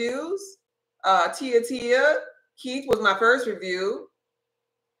 4 reviews. Tia Keith was my first review.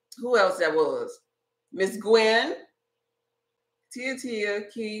 Who else that was? Miss Gwen. Tia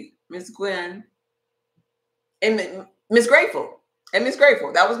Keith, Miss Gwen, and Miss Grateful. And Miss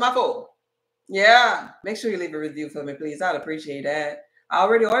Grateful. That was my 4. Yeah. Make sure you leave a review for me, please. I'd appreciate that. I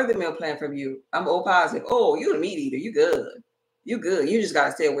already ordered the meal plan from you. I'm O positive. Oh, you the meat eater. You good. You good. You just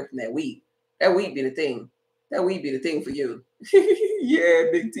gotta stay away from that wheat. That wheat be the thing. That wheat be the thing for you. Yeah,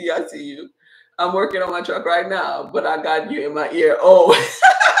 Big T, I see you. I'm working on my truck right now, but I got you in my ear. Oh,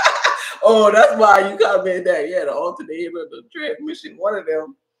 oh, that's why you comment that. Yeah, the alternator, the transmission, one of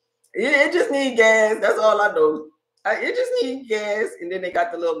them. It just need gas. That's all I know. It just need gas. And then they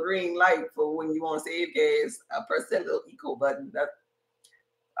got the little green light for when you want to save gas. I press that little eco button.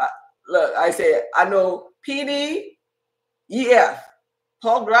 Look, I said, I know PD, EF,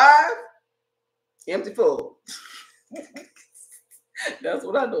 Hog Drive, empty full. That's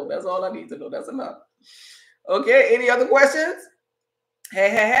what I know. That's all I need to know. That's enough. Okay, any other questions?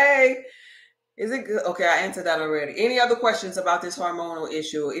 Hey. Is it good? Okay, I answered that already. Any other questions about this hormonal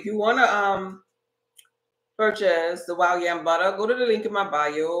issue? If you want to purchase the Wild Yam Butter, go to the link in my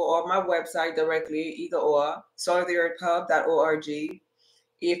bio or my website directly, either or, saltoftheearthpub.org.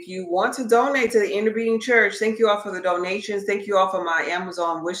 If you want to donate to the Interbeing Church, thank you all for the donations. Thank you all for my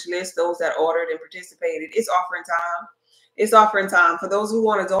Amazon wish list, those that ordered and participated. It's offering time. It's offering time. For those who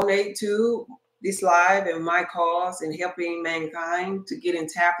want to donate to this live and my cause and helping mankind to get in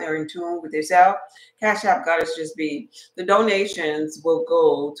tap or in tune with themselves, Cash App Goddess Just Be. The donations will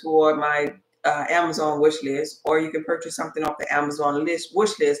go toward my Amazon wish list, or you can purchase something off the Amazon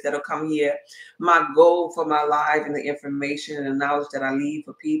wish list that'll come here. My goal for my life and the information and the knowledge that I leave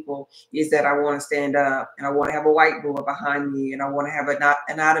for people is that I want to stand up and I want to have a whiteboard behind me and I want to have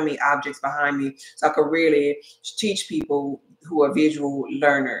anatomy objects behind me so I can really teach people who are visual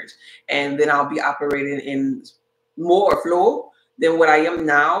learners. And then I'll be operating in more flow than what I am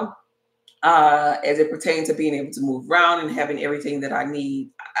now. As it pertains to being able to move around and having everything that I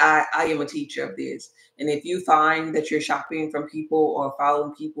need. I am a teacher of this. And if you find that you're shopping from people or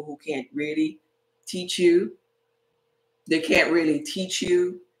following people who can't really teach you, then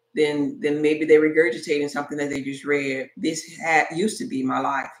maybe they're regurgitating something that they just read. This used to be my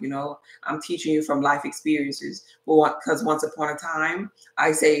life, you know. I'm teaching you from life experiences. Because once upon a time,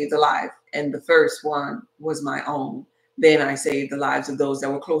 I saved a life. And the first one was my own. Then I saved the lives of those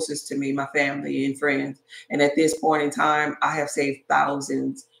that were closest to me, my family and friends. And at this point in time, I have saved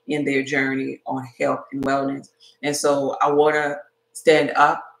thousands in their journey on health and wellness. And so I want to stand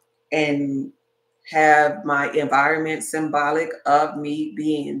up and have my environment symbolic of me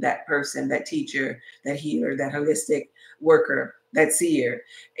being that person, that teacher, that healer, that holistic worker, that seer.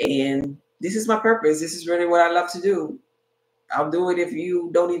 And this is my purpose. This is really what I love to do. I'll do it if you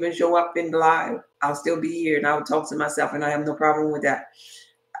don't even show up in the live. I'll still be here and I'll talk to myself, and I have no problem with that.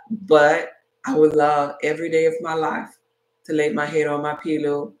 But I would love every day of my life to lay my head on my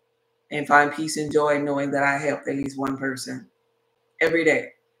pillow and find peace and joy knowing that I helped at least one person every day.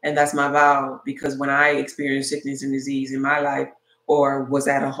 And that's my vow, because when I experienced sickness and disease in my life or was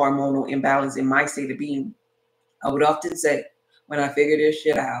at a hormonal imbalance in my state of being, I would often say, when I figure this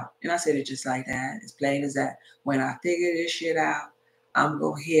shit out, and I said it just like that, as plain as that, when I figure this shit out, I'm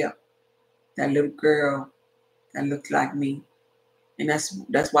going to help that little girl that looks like me. And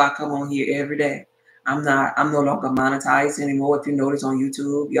that's why I come on here every day. I'm no longer monetized anymore. If you notice on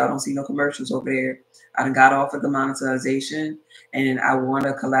YouTube, y'all don't see no commercials over there. I done got off of the monetization, and I want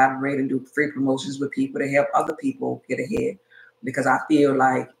to collaborate and do free promotions with people to help other people get ahead, because I feel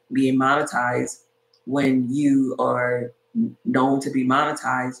like being monetized, when you are known to be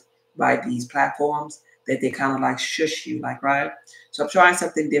monetized by these platforms, that they kind of like shush you, like, right? So I'm trying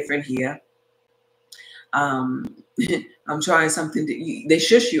something different here. I'm trying something they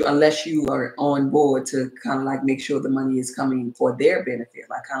shush you unless you are on board to kind of like make sure the money is coming for their benefit,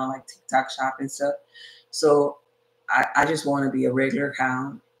 like kind of like TikTok shop and stuff. So I just want to be a regular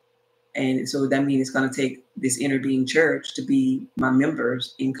account. And so that means it's going to take this Interbeing Church to be my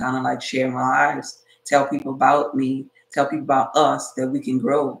members and kind of like share my lives, tell people about me, tell people about us, that we can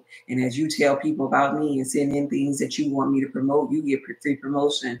grow. And as you tell people about me and send in things that you want me to promote, you get free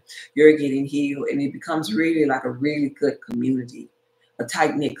promotion, you're getting healed. And it becomes really like a really good community, a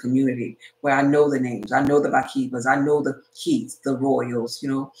tight-knit community where I know the names, I know the Bakivas, I know the Keats, the Royals, you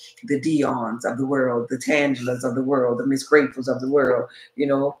know, the Dions of the world, the Tangelas of the world, the Miss Gratefuls of the world, you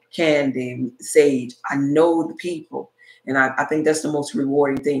know, Candy, Sage. I know the people. And I think that's the most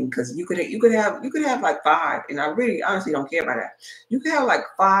rewarding thing, because you could have like 5, and I really honestly don't care about that. You could have like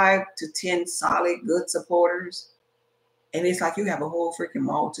 5 to 10 solid, good supporters, and it's like you have a whole freaking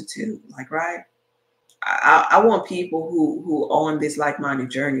multitude, like, right? I want people who on this like-minded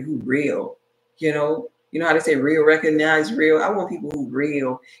journey, who real, you know how they say real recognize real. I want people who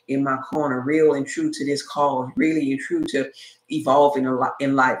real in my corner, real and true to this cause, really and true to evolving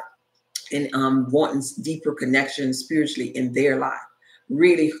in life, and wanting deeper connections spiritually in their life,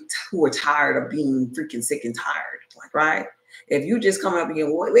 really who are tired of being freaking sick and tired, like, right? If you just coming up again,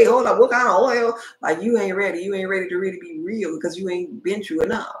 wait, hold up, what kind of oil? Like, you ain't ready to really be real, because you ain't been through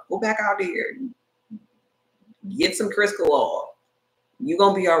enough. Go back out there, get some Crisco oil. You're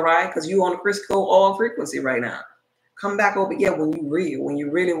going to be all right, because you on the Crisco oil frequency right now. Come back over here when you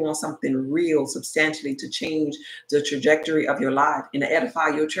really want something real, substantially, to change the trajectory of your life and to edify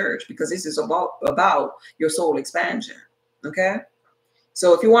your church, because this is about your soul expansion. Okay?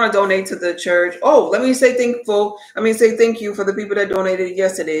 So if you want to donate to the church, let me say thank you for the people that donated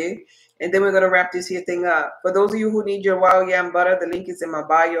yesterday. And then we're going to wrap this here thing up. For those of you who need your Wild Yam Butter, the link is in my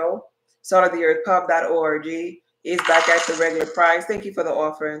bio. saltoftheearthpub.org. It's back at the regular price. Thank you for the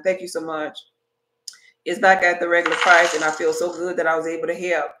offering. Thank you so much. It's back at the regular price, and I feel so good that I was able to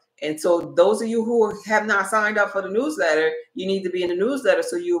help And so those of you who have not signed up for the newsletter, you need to be in the newsletter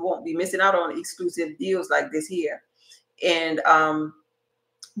so you won't be missing out on exclusive deals like this here. And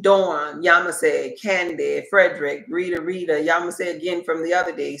Dawn, Yamase, Candy, Frederick, Rita, Yamase again from the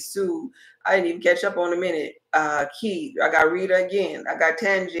other day, Sue. I didn't even catch up on a minute. Keith, I got Rita again. I got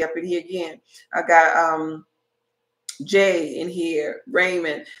Tangi up in here again. I got Jay in here,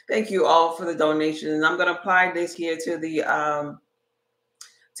 Raymond. Thank you all for the donation. And I'm going to apply this here to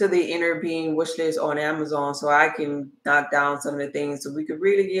the inner being wish list on Amazon so I can knock down some of the things so we could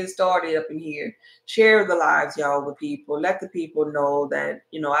really get started up in here. Share the lives, y'all, with people. Let the people know that,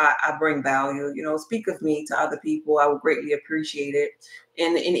 you know, I bring value. You know, speak of me to other people. I would greatly appreciate it.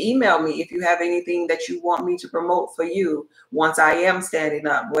 And email me if you have anything that you want me to promote for you once I am standing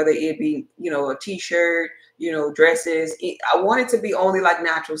up, whether it be, you know, a t-shirt, you know, dresses. I want it to be only like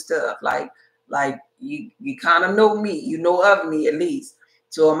natural stuff. Like you kind of know me, you know of me at least.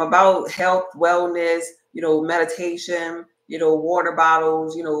 So I'm about health, wellness, you know, meditation, you know, water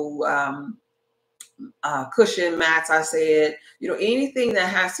bottles, you know, cushion mats, I said, you know, anything that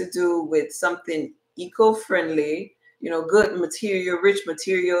has to do with something eco-friendly, you know, good material, rich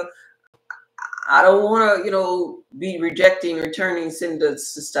material. I don't want to, you know, be rejecting, returning, sending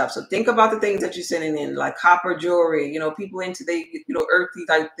stuff. So think about the things that you're sending in, like copper jewelry, you know, people into the, you know, earthy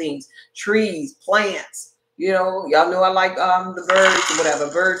type things, trees, plants. You know, y'all know I like the birds or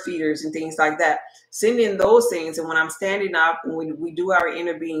whatever, bird feeders and things like that. Send in those things. And when I'm standing up and when we do our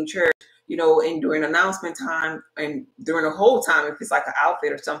inner being church, you know, and during announcement time and during the whole time, if it's like an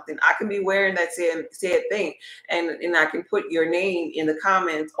outfit or something, I can be wearing that said thing. And I can put your name in the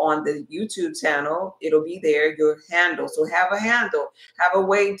comments on the YouTube channel. It'll be there, your handle. So have a handle, have a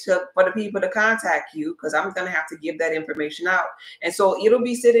way for the people to contact you, because I'm going to have to give that information out. And so it'll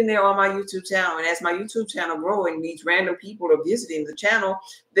be sitting there on my YouTube channel. And as my YouTube channel growing, these random people are visiting the channel,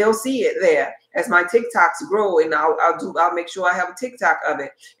 they'll see it there. As my TikToks grow, and I'll make sure I have a TikTok of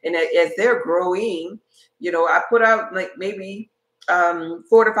it. And as they're growing, you know, I put out like maybe 4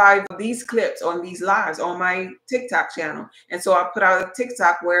 to 5 of these clips on these lives on my TikTok channel. And so I put out a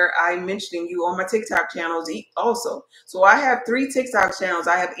TikTok where I'm mentioning you on my TikTok channels also. So I have 3 TikTok channels.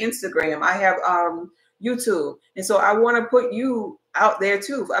 I have Instagram, I have YouTube. And so I want to put you out there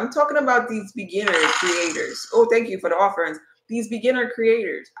too. I'm talking about these beginner creators. Oh, thank you for the offerings. These beginner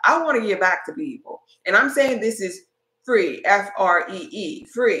creators. I want to give back to people. And I'm saying this is free, Free,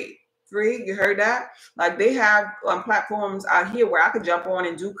 free. Free, you heard that? Like they have platforms out here where I could jump on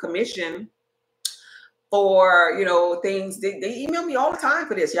and do commission for, you know, things. They email me all the time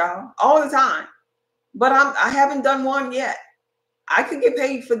for this, y'all, all the time. But I haven't done one yet. I could get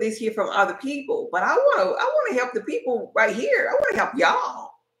paid for this here from other people, but I want to help the people right here. I want to help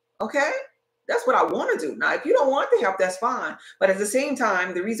y'all. Okay? That's what I want to do. Now, if you don't want the help, that's fine. But at the same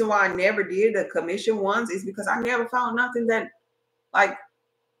time, the reason why I never did the commission ones is because I never found nothing that, like,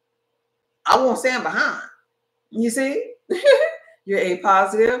 I won't stand behind. You see? You're A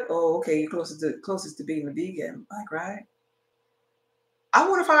positive. Oh, okay. You're closest to being a vegan, like, right? I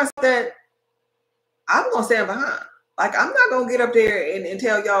want to find that I'm gonna stand behind. Like, I'm not gonna get up there and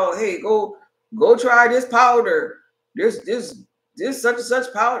tell y'all, hey, go try this powder. This such and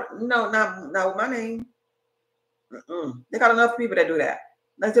such powder. No, not with my name. They got enough people that do that.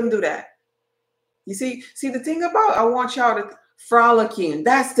 Let them do that. You see the thing about, I want y'all to frolicking.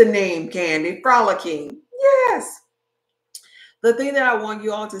 That's the name, Candy. Frolicking. Yes. The thing that I want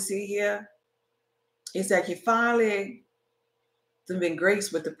you all to see here is that you finally been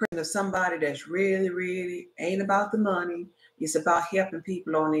graced with the presence of somebody that's really, really ain't about the money. It's about helping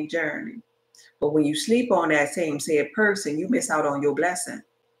people on their journey. But when you sleep on that same said person, you miss out on your blessing.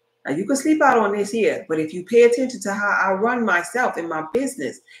 Now, you can sleep out on this here, but if you pay attention to how I run myself in my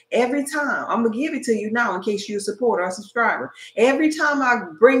business, every time, I'm going to give it to you now in case you're a supporter or a subscriber. Every time I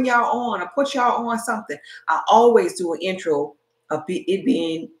bring y'all on or put y'all on something, I always do an intro of it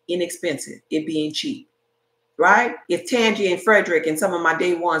being inexpensive, it being cheap. Right? If Tangi and Frederick and some of my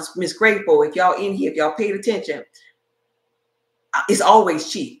day ones, Miss Grateful, if y'all in here, if y'all paid attention, it's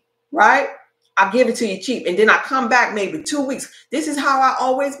always cheap, right? I give it to you cheap. And then I come back maybe 2 weeks. This is how I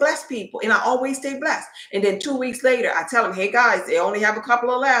always bless people. And I always stay blessed. And then 2 weeks later, I tell them, hey guys, they only have a couple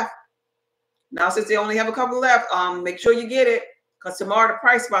of left. Now, since they only have a couple left, make sure you get it, because tomorrow the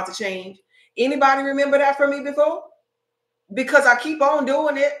price is about to change. Anybody remember that from me before? Because I keep on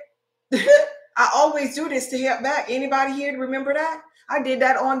doing it. I always do this to help back. Anybody here remember that? I did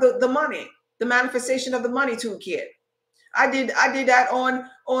that on the money, the manifestation of the money toolkit. I did that on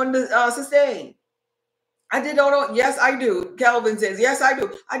the sustain. I did on, yes, I do. Kelvin says, yes, I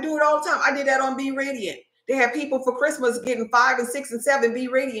do. I do it all the time. I did that on Be Radiant. They have people for Christmas getting 5 and 6 and 7 B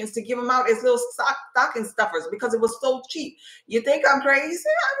radiants to give them out as little stocking stuffers because it was so cheap. You think I'm crazy?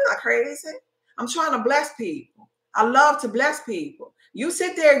 I'm not crazy. I'm trying to bless people. I love to bless people. You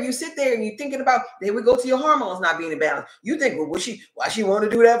sit there and you're thinking about, there we go to your hormones not being in balance. You think, well, why she want to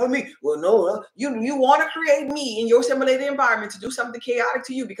do that for me? Well, no, you want to create me in your simulated environment to do something chaotic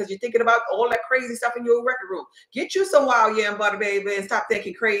to you because you're thinking about all that crazy stuff in your record room. Get you some wild yam butter, baby, and stop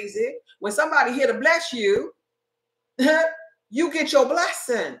thinking crazy. When somebody here to bless you, you get your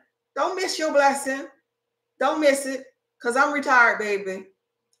blessing. Don't miss your blessing. Don't miss it. Because I'm retired, baby.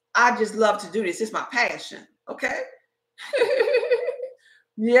 I just love to do this. It's my passion. Okay?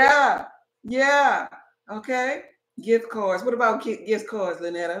 Yeah. Yeah. Okay. Gift cards. What about gift cards,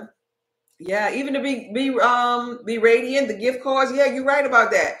 Lynetta? Yeah, even to be radiant, the gift cards. Yeah, you're right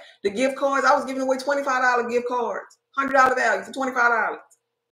about that. The gift cards, I was giving away $25 gift cards, $100 value for $25.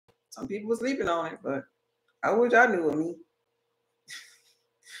 Some people were sleeping on it, but I wish I knew of me.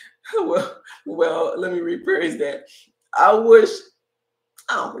 well, let me rephrase that. I don't wish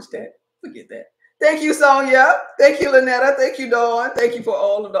that. Forget that. Thank you, Sonia. Thank you, Lynetta. Thank you, Dawn. Thank you for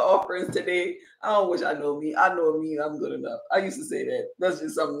all of the offerings today. I don't wish I know me. I know me. I'm good enough. I used to say that. That's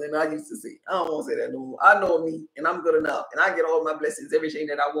just something that I used to say. I don't want to say that no more. I know me, and I'm good enough, and I get all my blessings, everything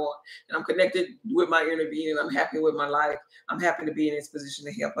that I want, and I'm connected with my inner being, and I'm happy with my life. I'm happy to be in this position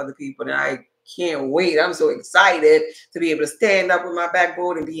to help other people, and I can't wait. I'm so excited to be able to stand up with my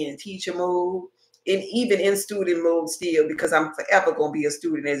backbone and be in teacher mode. And even in student mode still, because I'm forever going to be a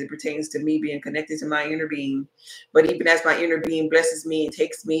student as it pertains to me being connected to my inner being. But even as my inner being blesses me and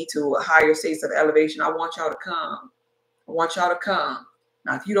takes me to a higher state of elevation, I want y'all to come. I want y'all to come.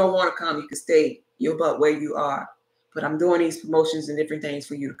 Now, if you don't want to come, you can stay your butt where you are. But I'm doing these promotions and different things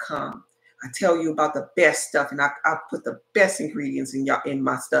for you to come. I tell you about the best stuff, and I put the best ingredients in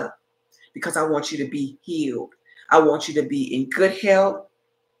my stuff because I want you to be healed. I want you to be in good health,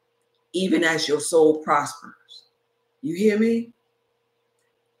 even as your soul prospers. You hear me?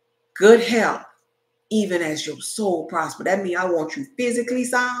 Good health, even as your soul prospers. That means I want you physically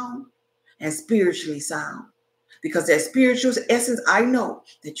sound and spiritually sound. Because that spiritual essence, I know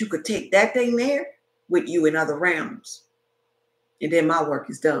that you could take that thing there with you in other realms. And then my work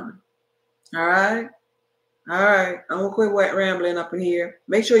is done. All right? All right. I'm going to quit rambling up in here.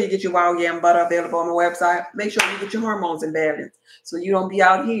 Make sure you get your wild yam butter available on the website. Make sure you get your hormones in balance so you don't be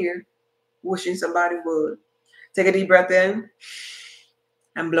out here wishing somebody would. Take a deep breath in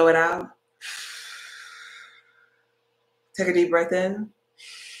and blow it out. Take a deep breath in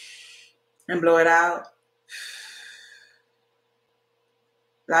and blow it out.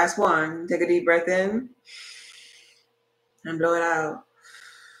 Last one. Take a deep breath in and blow it out.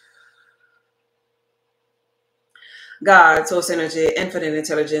 God, source energy, infinite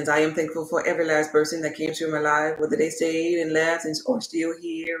intelligence, I am thankful for every last person that came through my life, whether they stayed and left or still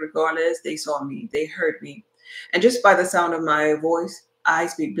here. Regardless, they saw me, they heard me. And just by the sound of my voice, I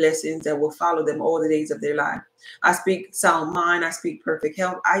speak blessings that will follow them all the days of their life. I speak sound mind. I speak perfect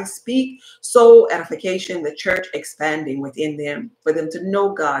health. I speak soul edification, the church expanding within them, for them to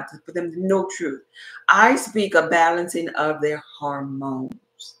know God, for them to know truth. I speak a balancing of their hormones.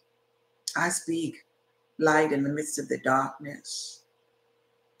 I speak light in the midst of the darkness.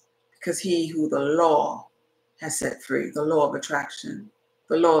 Because he who the law has set free, the law of attraction,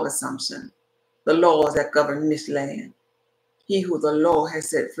 the law of assumption, the laws that govern this land, he who the law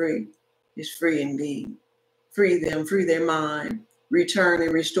has set free is free indeed. Free them, free their mind, return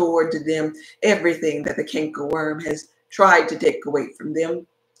and restore to them everything that the cankerworm has tried to take away from them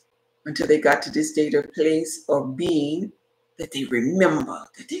until they got to this state of place of being that they remember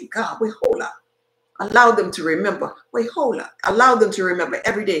that they, God, wait, hold up. Allow them to remember. Wait, hold up. Allow them to remember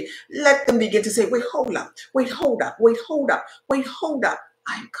every day. Let them begin to say, wait, hold up. Wait, hold up. Wait, hold up. Wait, hold up.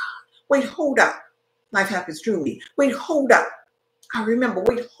 I am God. Wait, hold up. Life happens through me. Wait, hold up. I remember.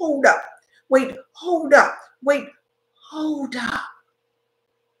 Wait, hold up. Wait, hold up. Wait, hold up.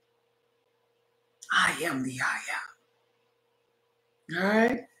 I am the I am. All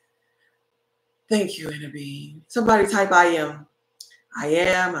right. Thank you, inner being. Somebody type I am. I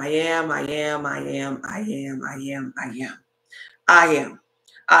am, I am, I am, I am, I am, I am, I am. I am.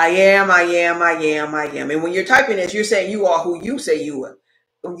 I am, I am, I am, I am. And when you're typing this, you're saying you are who you say you are.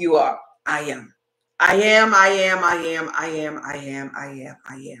 Who you are. I am. I am, I am, I am, I am, I am, I am,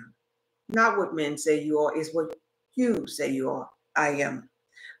 I am. Not what men say you are, is what you say you are. I am.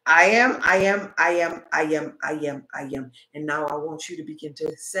 I am, I am, I am, I am, I am, I am. And now I want you to begin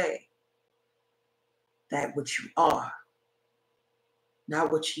to say that what you are,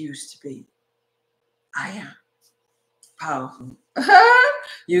 not what you used to be. I am. Powerful.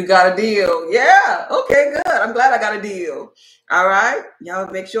 You got a deal. Yeah. Okay, good. I'm glad I got a deal. All right. Y'all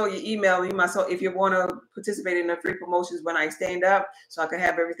make sure you email me myself if you want to participate in the free promotions when I stand up so I can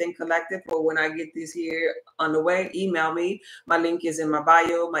have everything collected for when I get this here on the way. Email me. My link is in my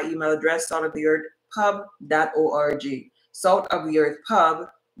bio. My email address, saltoftheearthpub.org. Salt of the Earth Pub.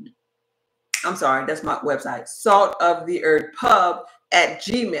 I'm sorry, that's my website.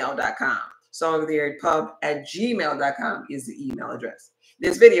 saltoftheearthpub@gmail.com. Saltoftheearthpub@gmail.com is the email address.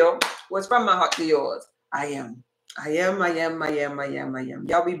 This video was from my heart to yours. I am.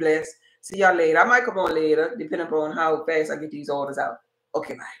 Y'all be blessed. See y'all later. I might come on later, depending upon how fast I get these orders out.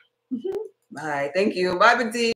 Okay, bye. Bye. Thank you. Bye, Big T.